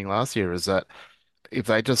treasure hunting last year is that if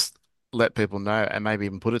they just let people know and maybe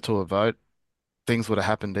even put it to a vote, things would have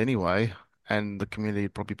happened anyway, and the community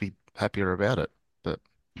would probably be happier about it. But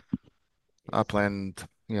Yes. Upland,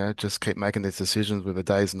 just keep making these decisions with a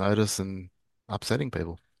day's notice and upsetting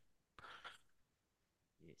people.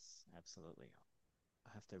 Yes. Absolutely. I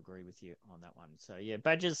have to agree with you on that one. So yeah,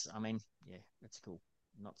 badges. I mean, yeah, that's cool.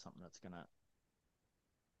 Not something that's gonna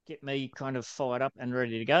get me kind of fired up and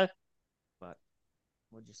ready to go. But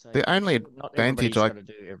what'd you say? The only Not advantage everybody's I got to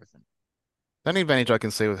do everything. the only advantage I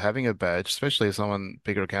can see with having a badge, especially if someone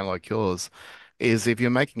bigger account like yours, is if you're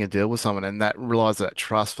making a deal with someone and that relies on that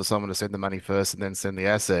trust for someone to send the money first and then send the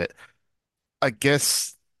asset. I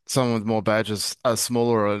guess someone with more badges, a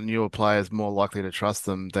smaller or newer player is more likely to trust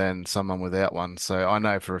them than someone without one. So I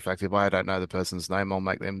know for a fact if I don't know the person's name, I'll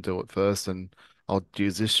make them do it first, and I'll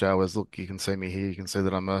use this show as, look, you can see me here, you can see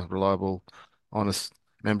that I'm a reliable, honest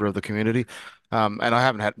member of the community. And I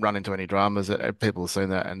haven't had run into any dramas. People have seen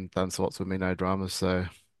that and done sorts with me, no dramas. So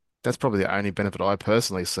that's probably the only benefit I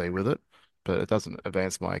personally see with it. But it doesn't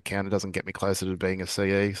advance my account. It doesn't get me closer to being a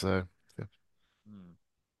CE. So. Yeah. Hmm.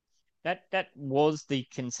 That was the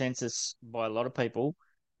consensus by a lot of people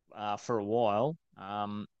for a while.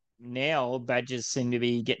 Now badges seem to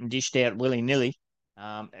be getting dished out willy nilly.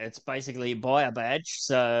 It's basically buy a badge,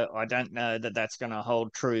 so I don't know that that's going to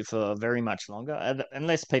hold true for very much longer,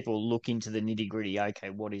 unless people look into the nitty gritty. Okay,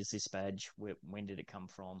 what is this badge? When did it come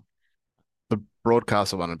from? The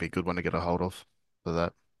broadcaster one would be a good one to get a hold of for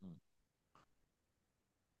that. Hmm.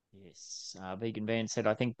 Yes, Vegan Van said,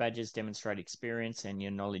 I think badges demonstrate experience and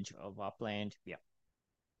your knowledge of Upland. Yeah,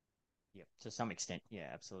 yeah, to some extent. Yeah,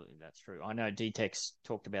 absolutely. That's true. I know DTEX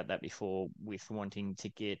talked about that before with wanting to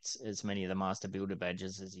get as many of the Master Builder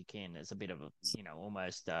badges as you can. As a bit of a,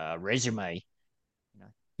 almost resume, you know.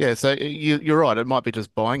 Yeah, so you're right. It might be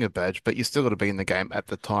just buying a badge, but you still got to be in the game at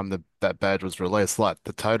the time that badge was released. Like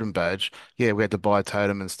the totem badge, yeah, we had to buy a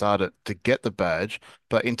totem and start it to get the badge,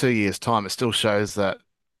 but in 2 years' time, it still shows that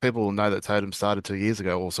people will know that totem started 2 years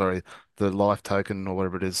ago, or sorry, the life token or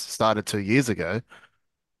whatever it is started 2 years ago,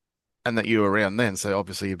 and that you were around then. So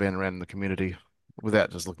obviously you've been around in the community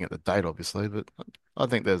without just looking at the date, obviously. But I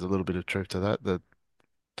think there's a little bit of truth to that,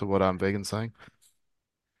 to what Vegan's saying.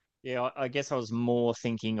 Yeah, I guess I was more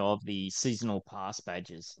thinking of the seasonal pass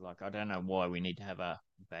badges. Like, I don't know why we need to have a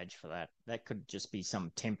badge for that. That could just be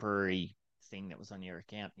some temporary thing that was on your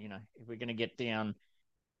account. If we're going to get down,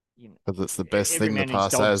 you know, Because it's the best every thing the man and his pass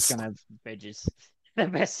dog's has. going to have badges. The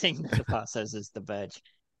best thing that the pass has is the badge.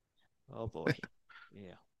 Oh boy,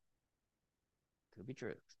 yeah, could be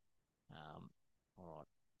true. All right.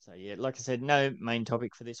 So yeah, like I said, no main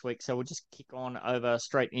topic for this week. So we'll just kick on over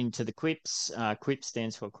straight into the quips. Quip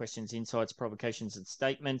stands for questions, insights, provocations, and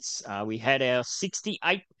statements. We had our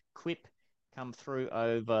 68th quip come through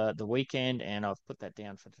over the weekend, and I've put that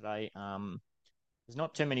down for today. There's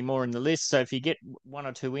not too many more in the list, so if you get one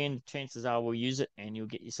or two in, chances are we'll use it, and you'll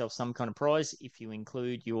get yourself some kind of prize if you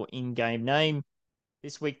include your in-game name.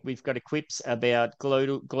 This week we've got a quips about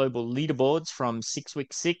global leaderboards from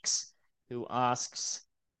 6week6, who asks,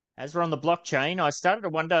 as we're on the blockchain, I started to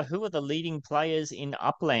wonder who are the leading players in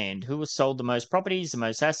Upland? Who has sold the most properties, the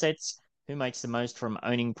most assets? Who makes the most from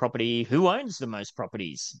owning property? Who owns the most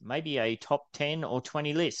properties? Maybe a top 10 or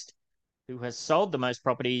 20 list. Who has sold the most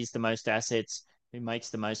properties, the most assets? Who makes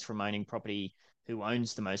the most from owning property? Who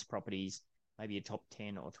owns the most properties? Maybe a top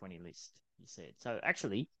 10 or 20 list, he said. So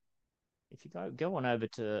actually, if you go on over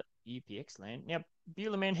to UPX land. Now,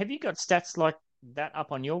 Bueller Man, have you got stats like that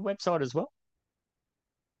up on your website as well?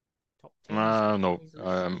 Top 10s, top No, 20s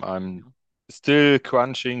list? I'm No? still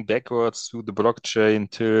crunching backwards through the blockchain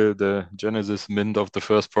till the Genesis mint of the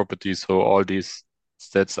first property, so all these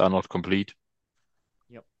stats are not complete.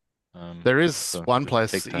 Yep. There is So one it will place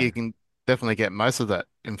take you time. can definitely get most of that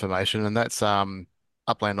information, and that's Upland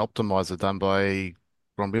Optimizer done by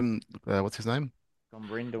Grombim. What's his name? From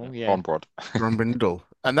Brindle, yeah. Onboard. Grombindle.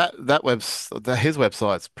 And his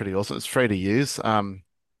website's pretty awesome. It's free to use.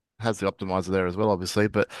 Has the optimizer there as well, obviously,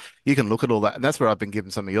 but you can look at all that, and that's where I've been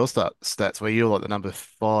given some of your stats, where you're like the number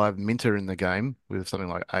 5 minter in the game with something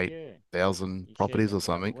like Yeah. 8,000 You shared properties that or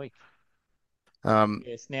the other something. week. Um,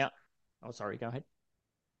 Yes. Now, oh, sorry, go ahead.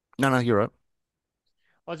 no, you're right.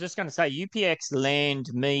 I was just going to say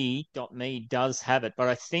UPXLandMe.me does have it, but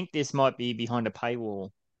I think this might be behind a paywall.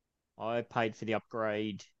 I paid for the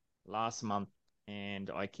upgrade last month and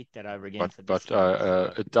I kicked that over again But for this but month.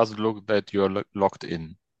 So, it doesn't look that you're logged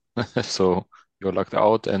in. So you're logged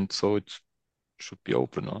out, and so it should be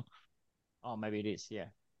open, huh? oh, maybe it is. Yeah.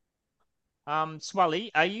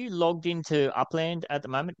 Swally, are you logged into Upland at the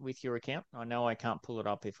moment with your account? I know I can't pull it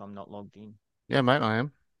up if I'm not logged in. Yeah, mate, I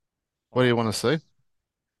am. What do you All want to right. see?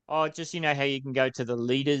 Just how you can go to the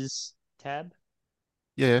leaders tab.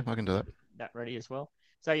 Yeah, I can do You that. got that ready as well.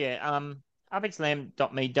 So yeah,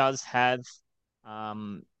 upxlam.me does have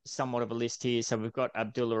somewhat of a list here. So we've got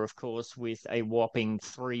Abdullah, of course, with a whopping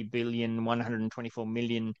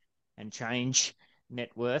 3,124,000,000 and change net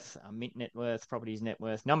worth, mint net worth, properties net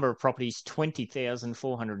worth, number of properties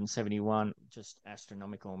 20,471, just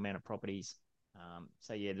astronomical amount of properties.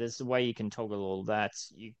 So yeah, there's a way you can toggle all that.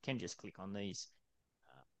 You can just click on these.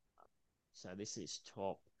 Uh, so this is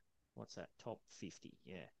top, what's that? Top 50,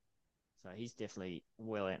 yeah. So he's definitely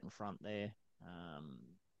well out in front there.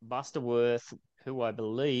 Busterworth, who I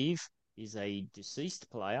believe is a deceased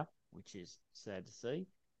player, which is sad to see,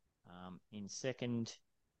 in second.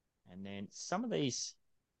 And then some of these,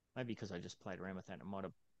 maybe because I just played around with that, I might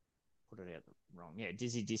have put it out wrong. Yeah,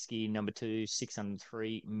 Dizzy Diski, number 2,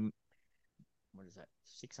 603. What is that?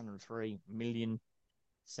 603 million.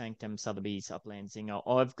 Sanctum, Sotheby's, Upland Singer.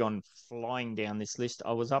 I've gone flying down this list.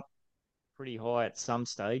 I was up pretty high at some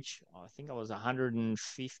stage. I think I was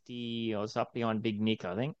 150. I was up behind Big Nick,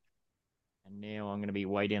 I think. And now I'm going to be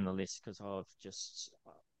way down the list because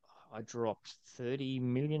I dropped 30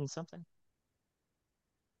 million something.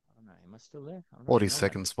 I don't know. Am I still there? I don't even know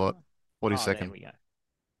what I 42nd just put spot. on. Oh, there 42nd. we go.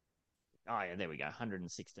 Oh, yeah, there we go.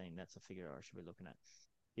 116. That's the figure I should be looking at.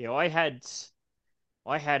 Yeah, I had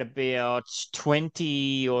about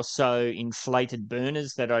 20 or so inflated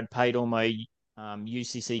burners that I'd paid all my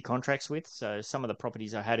UCC contracts with. So some of the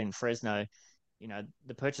properties I had in Fresno,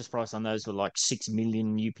 the purchase price on those were like 6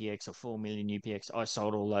 million UPX or 4 million UPX. I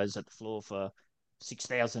sold all those at the floor for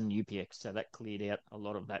 6,000 UPX. So that cleared out a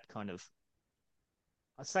lot of that kind of,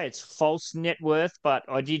 I say it's false net worth, but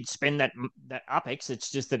I did spend that UPX.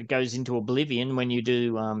 It's just that it goes into oblivion when you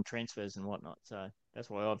do transfers and whatnot. So that's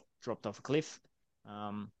why I've dropped off a cliff.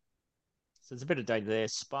 Um, so there's a bit of data there.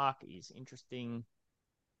 Spark is interesting.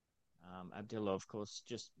 Abdullah, of course,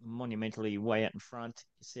 just monumentally way out in front.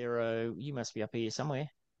 Cero, you must be up here somewhere.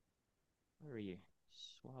 Where are you?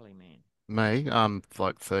 Swally man. Me, I'm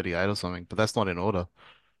like 38 or something, but that's not in order.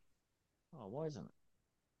 Oh, why isn't it?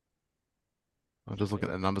 I'm Should just looking be.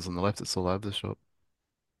 at the numbers on the left. It's all over the shop.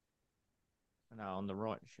 No, on the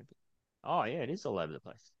right it should be. Oh yeah, it is all over the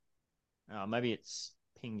place. Oh, maybe it's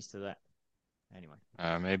pings to that. Anyway,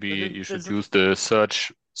 Maybe so you should there's use the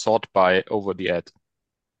search sort by over the ad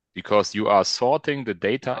because you are sorting the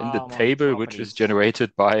data in the I'm on table which is properties.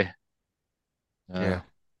 generated by Yeah.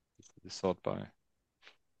 the sort by.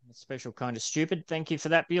 A special kind of stupid. Thank you for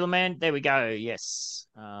that, Bueller man. There we go. Yes.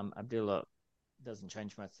 Abdullah doesn't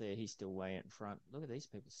change much there. He's still way in front. Look at these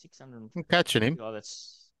people. I'm 650. catching him. Oh,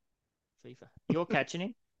 that's FIFA. You're catching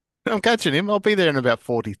him. I'm catching him. I'll be there in about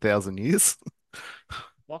 40,000 years.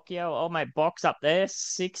 Bocchio, old mate Box up there.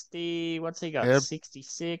 60. What's he got? Yeah.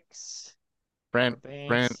 66. Brant,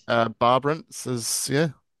 Brabant. Barbrant says, yeah.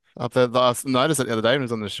 Up there, I noticed it the other day when he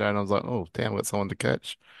was on the show, and I was like, oh, damn, I got someone to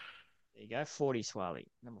catch. There you go. 40 Swally.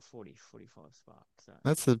 Number 40, 45 Spark.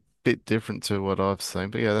 That's a bit different to what I've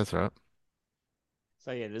seen, but yeah, that's right.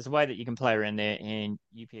 So yeah, there's a way that you can play around there in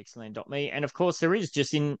upxland.me. And of course there is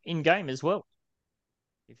just in game as well.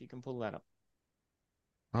 If you can pull that up.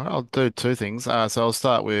 All right, I'll do two things. So I'll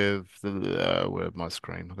start with the where my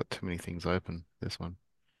screen. I've got too many things open. This one.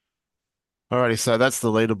 Alrighty, so that's the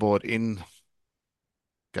leaderboard in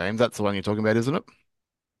game. That's the one you're talking about, isn't it?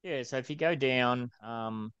 Yeah, so if you go down,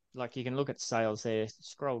 like you can look at sales there,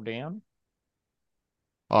 scroll down.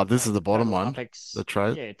 Oh, this is the bottom Total one. UPX, The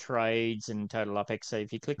trade. yeah, trades and total UPX. So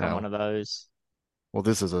if you click on one No. of those, Well,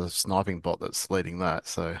 this is a sniping bot that's leading that.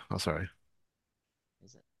 So, oh, sorry.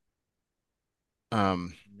 is it?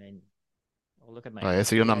 Um. And then, oh, look at Oh me, yeah.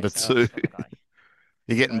 So you're EA number two. sales Friday.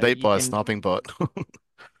 You're getting So beat you by a can, sniping bot.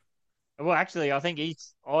 well, actually, I think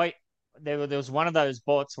there was one of those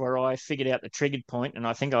bots where I figured out the triggered point, and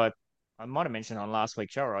I think I might have mentioned on last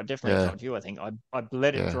week's show, or I definitely Yeah. told you. I think I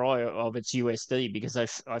let it Yeah. dry of its USD because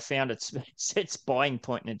I found its buying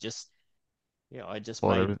point, and it just yeah, I just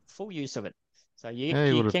made Whatever. full use of it. So you Yeah,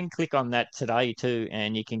 you you would have. can click on that today too,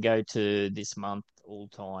 and you can go to this month all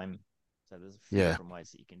time. So there's a few Yeah. different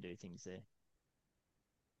ways that you can do things there.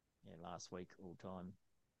 Yeah, last week all time.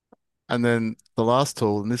 And then the last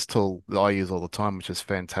tool, and this tool that I use all the time, which is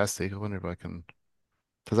fantastic. I wonder if I can.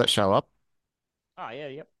 Does that show up? Oh yeah,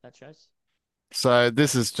 yep, that shows. So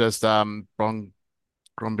this is just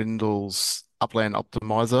Grombindle's Upland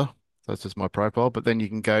Optimizer. That's just my profile. But then you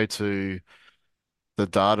can go to the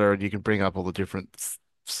data and you can bring up all the different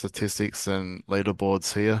statistics and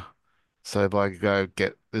leaderboards here. So if I go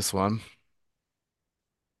get this one,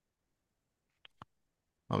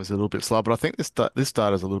 obviously a little bit slow, but I think this data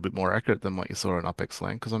is a little bit more accurate than what you saw in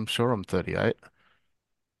UpXLand because I'm sure I'm 38.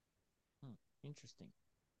 Hmm, interesting.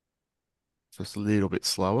 Just a little bit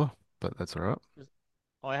slower, but that's all right.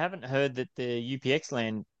 I haven't heard that the UPX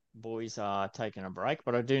land boys are taking a break,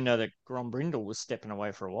 but I do know that Grombrindle was stepping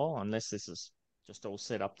away for a while, unless this is just all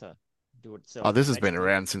set up to do it Oh, itself this has been magically.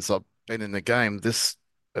 around since I've been in the game. This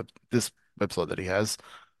website that he has,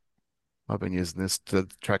 I've been using this to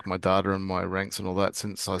track my data and my ranks and all that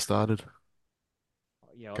since I started.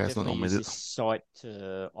 Yeah, I Okay, it's not definitely normally use that. this site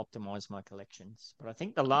to optimize my collections. But I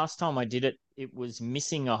think the last time I did it, it was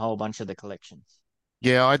missing a whole bunch of the collections,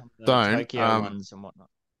 Yeah, I some of the don't. Tokyo ones and whatnot.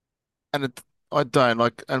 And I don't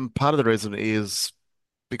like, and part of the reason is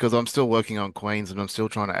because I'm still working on Queens and I'm still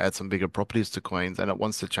trying to add some bigger properties to Queens, and it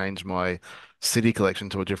wants to change my city collection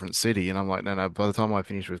to a different city, and I'm like, no, no. By the time I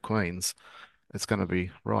finish with Queens, it's going to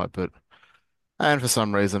be right, but and for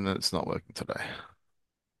some reason, it's not working today. Of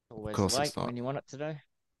Always the course, way it's not. when you want it today.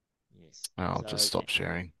 Yes. I'll just So yeah, stop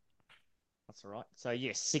sharing. that's all right. So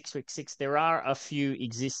yes, 6 week 6. There are a few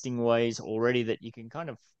existing ways already that you can kind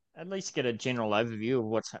of at least get a general overview of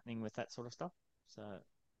what's happening with that sort of stuff. So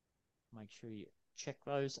make sure you check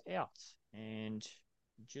those out. And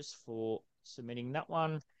just for submitting that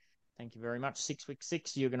one, thank you very much. 6 week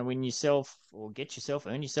 6, you're going to win yourself or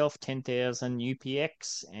earn yourself 10,000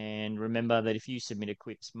 UPX. And remember that if you submit a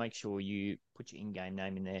quips, make sure you put your in-game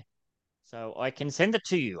name in there so I can send it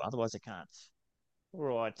to you. Otherwise, I can't. All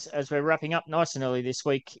right, as we're wrapping up nice and early this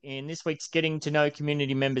week, in this week's Getting to Know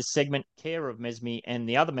Community Members segment, care of Mesme and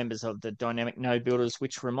the other members of the Dynamic Node Builders,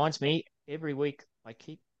 which reminds me, every week I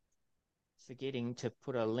keep forgetting to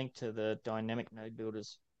put a link to the Dynamic Node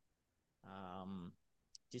Builders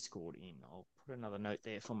Discord in. I'll put another note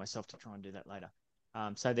there for myself to try and do that later.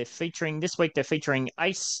 So this week they're featuring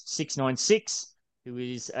Ace696, who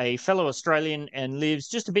is a fellow Australian and lives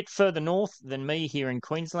just a bit further north than me here in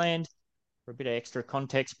Queensland. For a bit of extra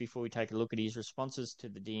context before we take a look at his responses to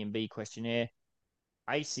the DMB questionnaire,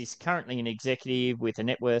 Ace is currently an executive with a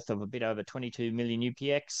net worth of a bit over 22 million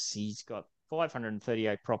UPX. He's got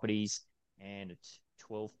 538 properties and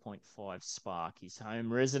 12.5 Spark. His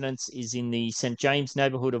home residence is in the St James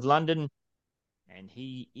neighbourhood of London. And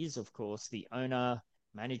he is, of course, the owner,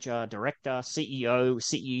 manager, director, CEO,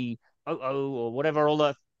 CEOO, or whatever all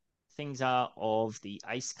the things are of the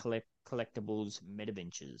Ace Collectibles Meta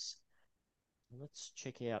Ventures. Let's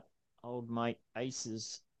check out old mate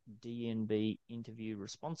Ace's DNB interview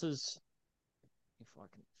responses. If I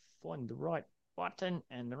can find the right button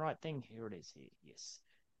and the right thing. Here it is here. Yes.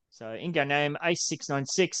 So in-game name,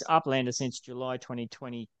 Ace696, Uplander since July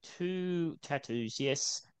 2022. Tattoos,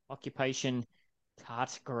 yes. Occupation,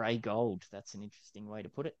 tart grey gold. That's an interesting way to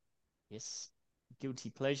put it. Yes. Guilty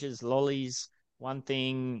pleasures, lollies. One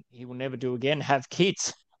thing he will never do again, have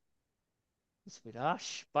kids. It's a bit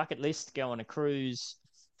harsh. Bucket list, go on a cruise.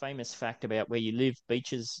 Famous fact about where you live,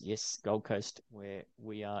 beaches. Yes, Gold Coast, where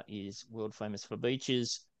we are, is world famous for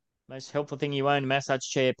beaches. Most helpful thing you own, massage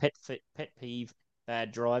chair, pet peeve,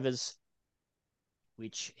 bad drivers,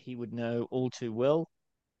 which he would know all too well.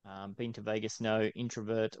 Been to Vegas, no.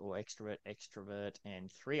 Introvert or extrovert, and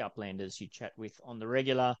 3 Uplanders you chat with on the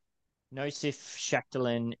regular. Nosif,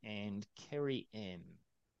 Shaktalin, and Kerry M.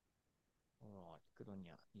 All right, good on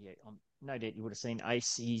you. Yeah, no doubt you would have seen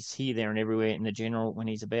Ace. He's here, there, and everywhere in the general when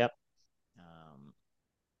he's about.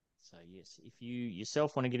 So, yes, if you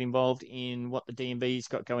yourself want to get involved in what the DMB's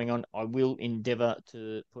got going on, I will endeavour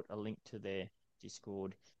to put a link to their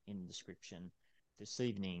Discord in the description this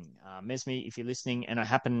evening. Mesme, if you're listening and I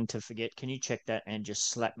happen to forget, can you check that and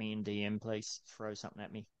just slap me in DM, please? Throw something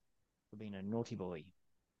at me for being a naughty boy.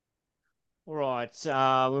 All right,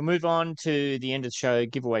 we'll move on to the end of the show,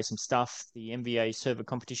 give away some stuff. The NBA server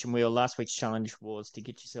competition wheel. Last week's challenge was to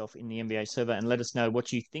get yourself in the NBA server and let us know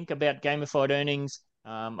what you think about gamified earnings.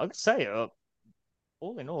 I could say,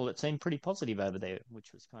 all in all, it seemed pretty positive over there,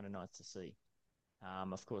 which was kind of nice to see.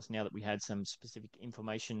 Of course, now that we had some specific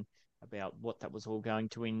information about what that was all going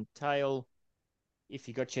to entail, if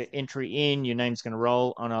you got your entry in, your name's going to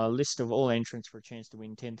roll on a list of all entrants for a chance to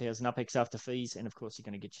win 10,000 UPX after fees. And of course, you're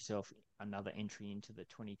going to get yourself another entry into the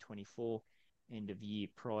 2024 end of year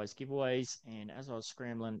prize giveaways. And as I was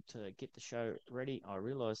scrambling to get the show ready, I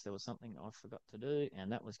realized there was something I forgot to do,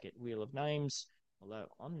 and that was get Wheel of Names. Although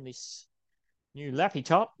on this new lappy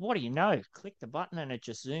top, what do you know? Click the button and it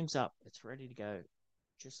just zooms up. It's ready to go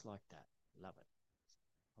just like that. Love it.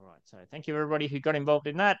 All right. So thank you, everybody who got involved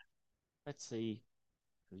in that. Let's see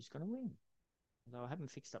who's going to win. Although I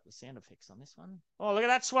haven't fixed up the sound effects on this one. Oh, look at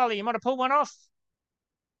that, Swally. You might have pulled one off.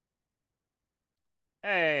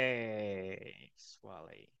 Hey,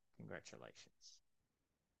 Swally. Congratulations.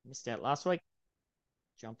 Missed out last week.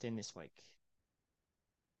 Jumped in this week.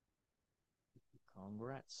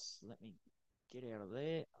 Congrats. Let me get out of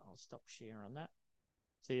there. I'll stop sharing on that.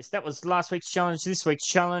 So yes, that was last week's challenge. This week's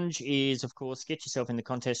challenge is, of course, get yourself in the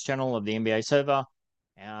contest channel of the NBA server.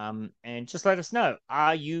 And just let us know,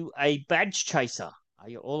 are you a badge chaser? Are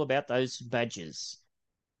you all about those badges?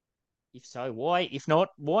 If so, why? If not,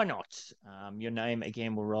 why not? Your name,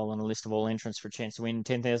 again, will roll on a list of all entrants for a chance to win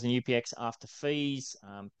 10,000 UPX after fees.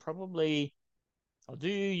 Probably I'll do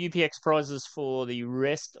UPX prizes for the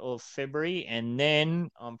rest of February, and then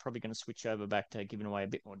I'm probably going to switch over back to giving away a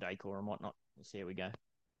bit more decor and whatnot. We'll see how we go.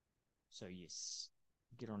 So, yes,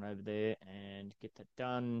 get on over there and get that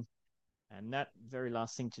done. And that very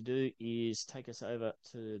last thing to do is take us over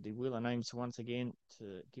to the Wheel of Names once again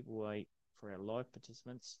to give away for our live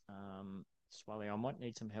participants. Swally, I might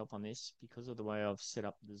need some help on this because of the way I've set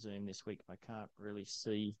up the Zoom this week. I can't really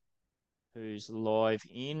see who's live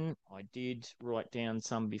in. I did write down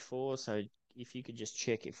some before, so if you could just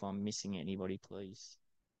check if I'm missing anybody, please.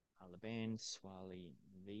 Alaban, Swally,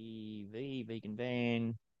 VV, Vegan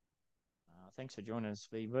Van. Thanks for joining us,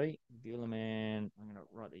 VV. Buellerman. I'm going to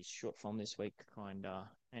write these short form this week, kinda.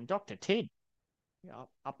 And Dr. Ted. Yeah,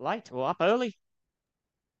 up late or up early.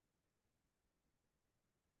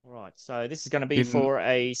 All right, so this is going to be for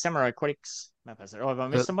a Samurai Aquatics map. Oh, have I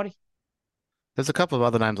missed somebody? There's a couple of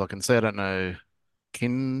other names I can see. I don't know.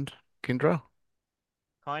 Kindra?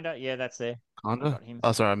 Kinda, yeah, that's there. Kinda? I got him.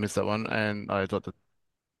 Oh, sorry, I missed that one. And I thought that.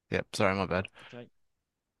 Yep, sorry, my bad. Okay.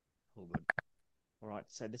 All good. All right,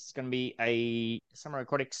 so this is going to be a Samurai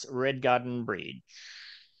Aquatics Red Garden Bridge.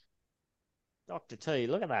 Dr. T,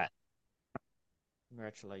 look at that.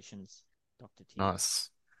 Congratulations, Dr. T.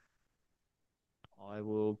 Nice. I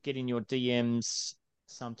will get in your DMs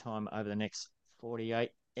sometime over the next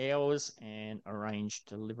 48 hours and arrange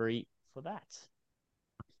delivery for that.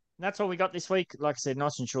 And that's all we got this week. Like I said,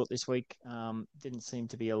 nice and short this week. Didn't seem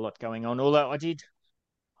to be a lot going on, although it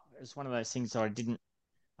was one of those things that I didn't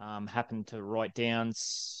happen to write down.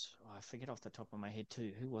 I forget off the top of my head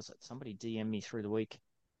too. Who was it? Somebody DM'd me through the week.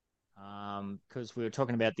 Because we were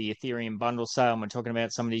talking about the Ethereum bundle sale and we're talking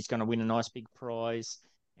about somebody's going to win a nice big prize.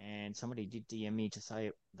 and somebody did DM me to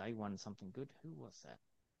say they won something good. Who was that?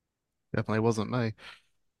 Definitely wasn't me.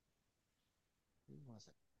 Who was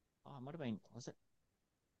it? Oh, it might have been. Was it?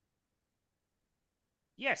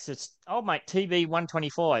 Yes, it's old mate TV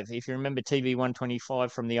 125. If you remember TV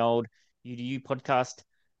 125 from the old UDU podcast,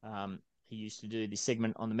 he used to do this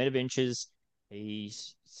segment on the meta benches. He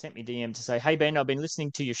sent me DM to say, "Hey Ben, I've been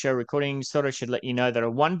listening to your show recordings. Thought I should let you know that I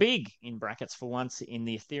won big in brackets for once in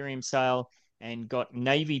the Ethereum sale and got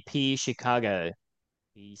Navy Pier Chicago."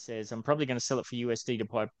 He says, "I'm probably going to sell it for USD to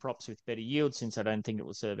buy props with better yield since I don't think it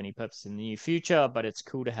will serve any purpose in the near future, but it's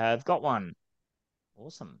cool to have. Got one."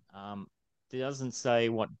 Awesome. It doesn't say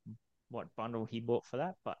what bundle he bought for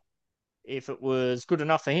that, but if it was good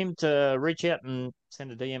enough for him to reach out and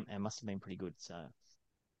send a DM, it must have been pretty good. So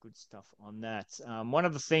good stuff on that. One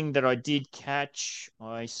other thing that I did catch,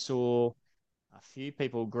 I saw a few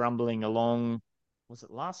people grumbling along. Was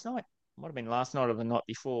it last night? Might have been last night or the night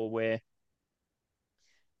before, where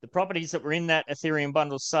the properties that were in that Ethereum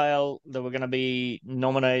bundle sale that were going to be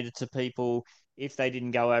nominated to people, if they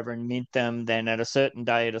didn't go over and mint them, then at a certain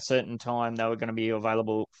day, at a certain time, they were going to be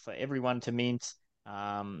available for everyone to mint.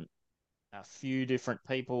 A few different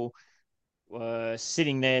people were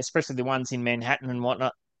sitting there, especially the ones in Manhattan and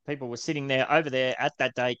whatnot. People were sitting there over there at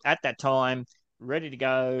that date, at that time, ready to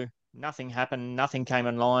go. Nothing happened. Nothing came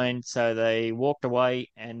online. So they walked away.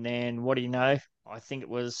 And then what do you know? I think it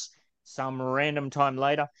was some random time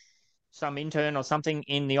later, some intern or something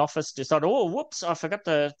in the office decided, oh, whoops, I forgot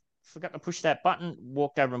to push that button.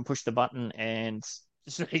 Walked over and pushed the button, and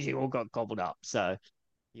you all got gobbled up. So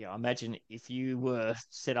yeah, I imagine if you were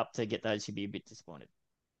set up to get those, you'd be a bit disappointed.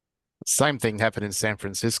 Same thing happened in San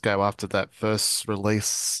Francisco after that first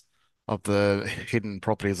release of the hidden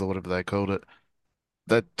properties or whatever they called it.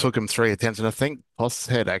 That took him three attempts, and I think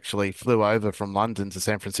Head actually flew over from London to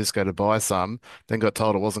San Francisco to buy some, then got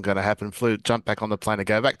told it wasn't going to happen, jumped back on the plane to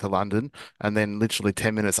go back to London, and then literally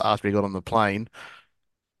 10 minutes after he got on the plane,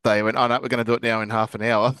 they went, "Oh no, we're going to do it now in half an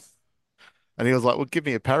hour." And he was like, "Well, give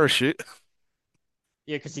me a parachute."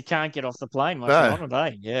 Yeah, because you can't get off the plane once you're No. on it,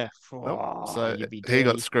 eh? Yeah. Nope. Oh, So you'd be he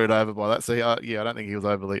got dirty. screwed over by that. So yeah, I don't think he was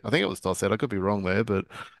overly. I think it was Tosshead. I could be wrong there, but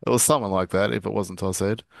it was someone like that if it wasn't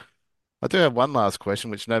Tosshead. I do have one last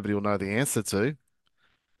question, which nobody will know the answer to.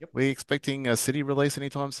 Yep. We expecting a city release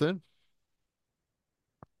anytime soon?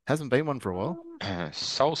 Hasn't been one for a while.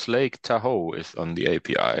 South Lake Tahoe is on the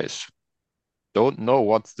APIs. Don't know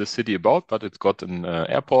what's the city about, but it's got an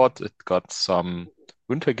airport. It got some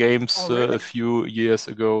winter games Oh, a really? few years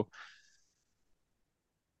ago.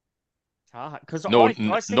 Because No,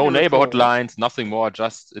 I seem no to neighborhood recall. lines, nothing more.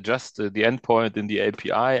 Just the endpoint in the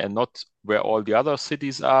API, and not where all the other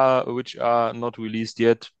cities are, which are not released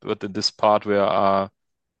yet. But in this part where are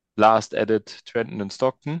last added Trenton and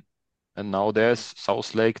Stockton, and now there's Mhm.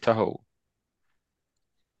 South Lake Tahoe.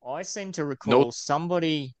 I seem to No, recall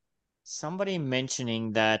somebody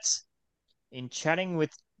mentioning that in chatting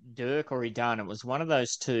with Dirk or Idan, it was one of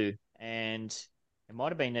those two, and it might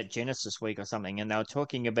have been at Genesis Week or something, and they were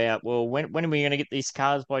talking about, well, when are we going to get these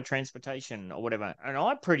cars by transportation or whatever? And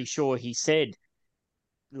I'm pretty sure he said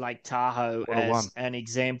Lake Tahoe Quarter as one. an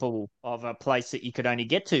example of a place that you could only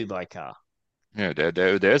get to by car. yeah,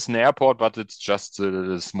 there's an airport, but it's just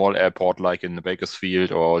a small airport like in the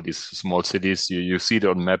Bakersfield or these small cities. You see it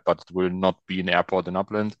on the map, but it will not be an airport in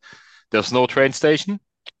Upland. There's no train Mm. station,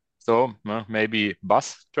 so maybe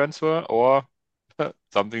bus transfer or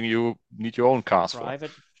something you need your own cars for.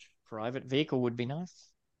 Private vehicle would be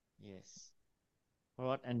nice. Yes. All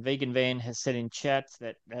right, and Vegan Van has said in chat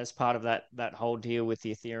that as part of that whole deal with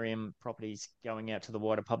the Ethereum properties going out to the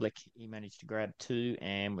wider public, he managed to grab two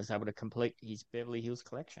and was able to complete his Beverly Hills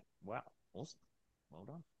collection. Wow, awesome. Well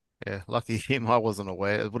done. Yeah, lucky him. I wasn't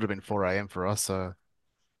aware. It would have been 4 a.m. for us, so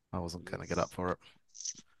I wasn't going to get up Yes. for it.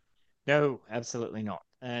 No, absolutely not.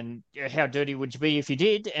 And how dirty would you be if you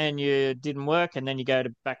did and you didn't work and then you go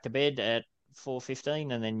back to bed at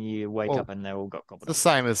 4:15 and then you wake Well, up and they all got it's gobbled the up?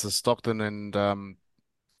 same as the Stockton and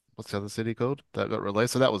what's the other city called that got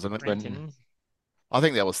released? So that was an When Trenton. I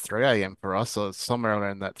think that was 3 a.m. for us, so it's somewhere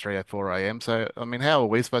around that 3 or 4 a.m. So, I mean, how are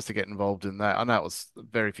we supposed to get involved in that? I know it was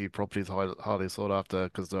very few properties highly sought after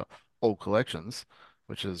because they're all collections,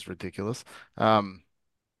 which is ridiculous. Um,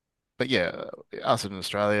 but yeah, us in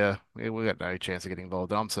Australia, we got no chance of getting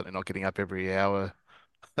involved. I'm certainly not getting up every hour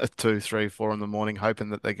at 2, 3, 4 in the morning, hoping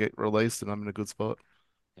that they get released and I'm in a good spot.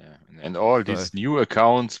 Yeah, and all So, these new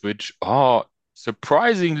accounts, which are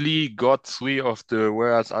surprisingly got three of the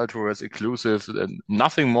Whereas Ultraverse exclusives and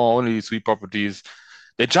nothing more, only three properties.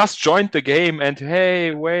 They just joined the game and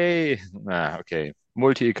hey, wait. Okay.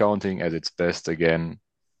 Multi-accounting at its best again.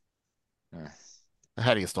 Yeah.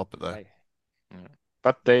 How do you stop it though? Hey, Yeah.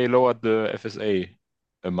 But they lowered the FSA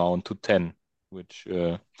amount to 10, which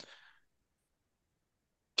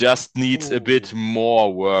just needs a bit ooh,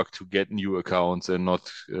 more work to get new accounts and not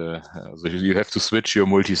so you have to switch your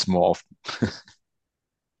multis more often.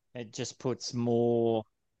 it just puts more.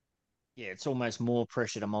 Yeah, it's almost more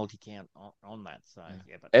pressure to multi-count on that. So Yeah.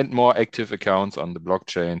 yeah, but And more active accounts on the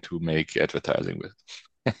blockchain to make advertising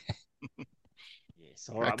with. yes,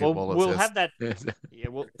 all right. Active Well, wallets, we'll yes. have that. Yeah,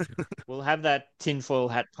 we'll have that tinfoil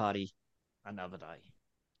hat party another day.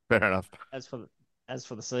 Fair enough. As for as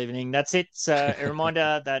for this evening, that's it. So a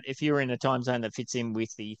reminder that if you're in a time zone that fits in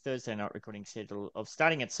with the Thursday night recording schedule of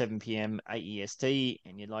starting at 7 p.m. AEST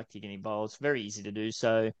and you'd like to get involved, it's very easy to do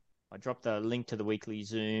so. I dropped a link to the weekly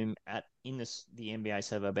Zoom in the NBA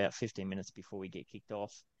server about 15 minutes before we get kicked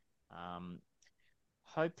off. Um,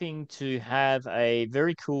 Hoping to have a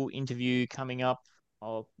very cool interview coming up.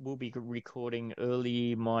 We'll be recording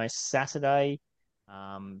early my Saturday.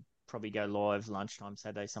 Probably go live lunchtime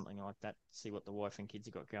Saturday, something like that. See what the wife and kids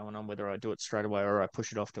have got going on, whether I do it straight away or I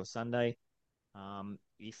push it off to a Sunday.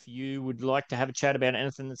 If you would like to have a chat about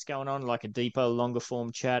anything that's going on, like a deeper, longer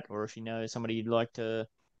form chat, or if you know somebody you'd like to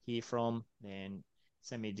hear from, then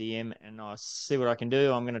send me a DM and I'll see what I can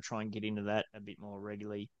do. I'm going to try and get into that a bit more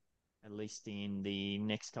regularly, at least in the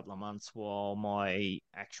next couple of months, while my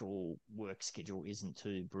actual work schedule isn't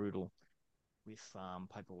too brutal with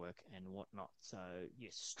paperwork and whatnot. So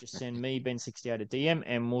yes, just send me Ben68 a DM,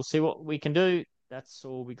 and we'll see what we can do. That's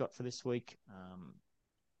all we got for this week.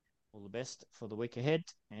 All the best for the week ahead,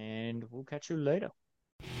 and we'll catch you later.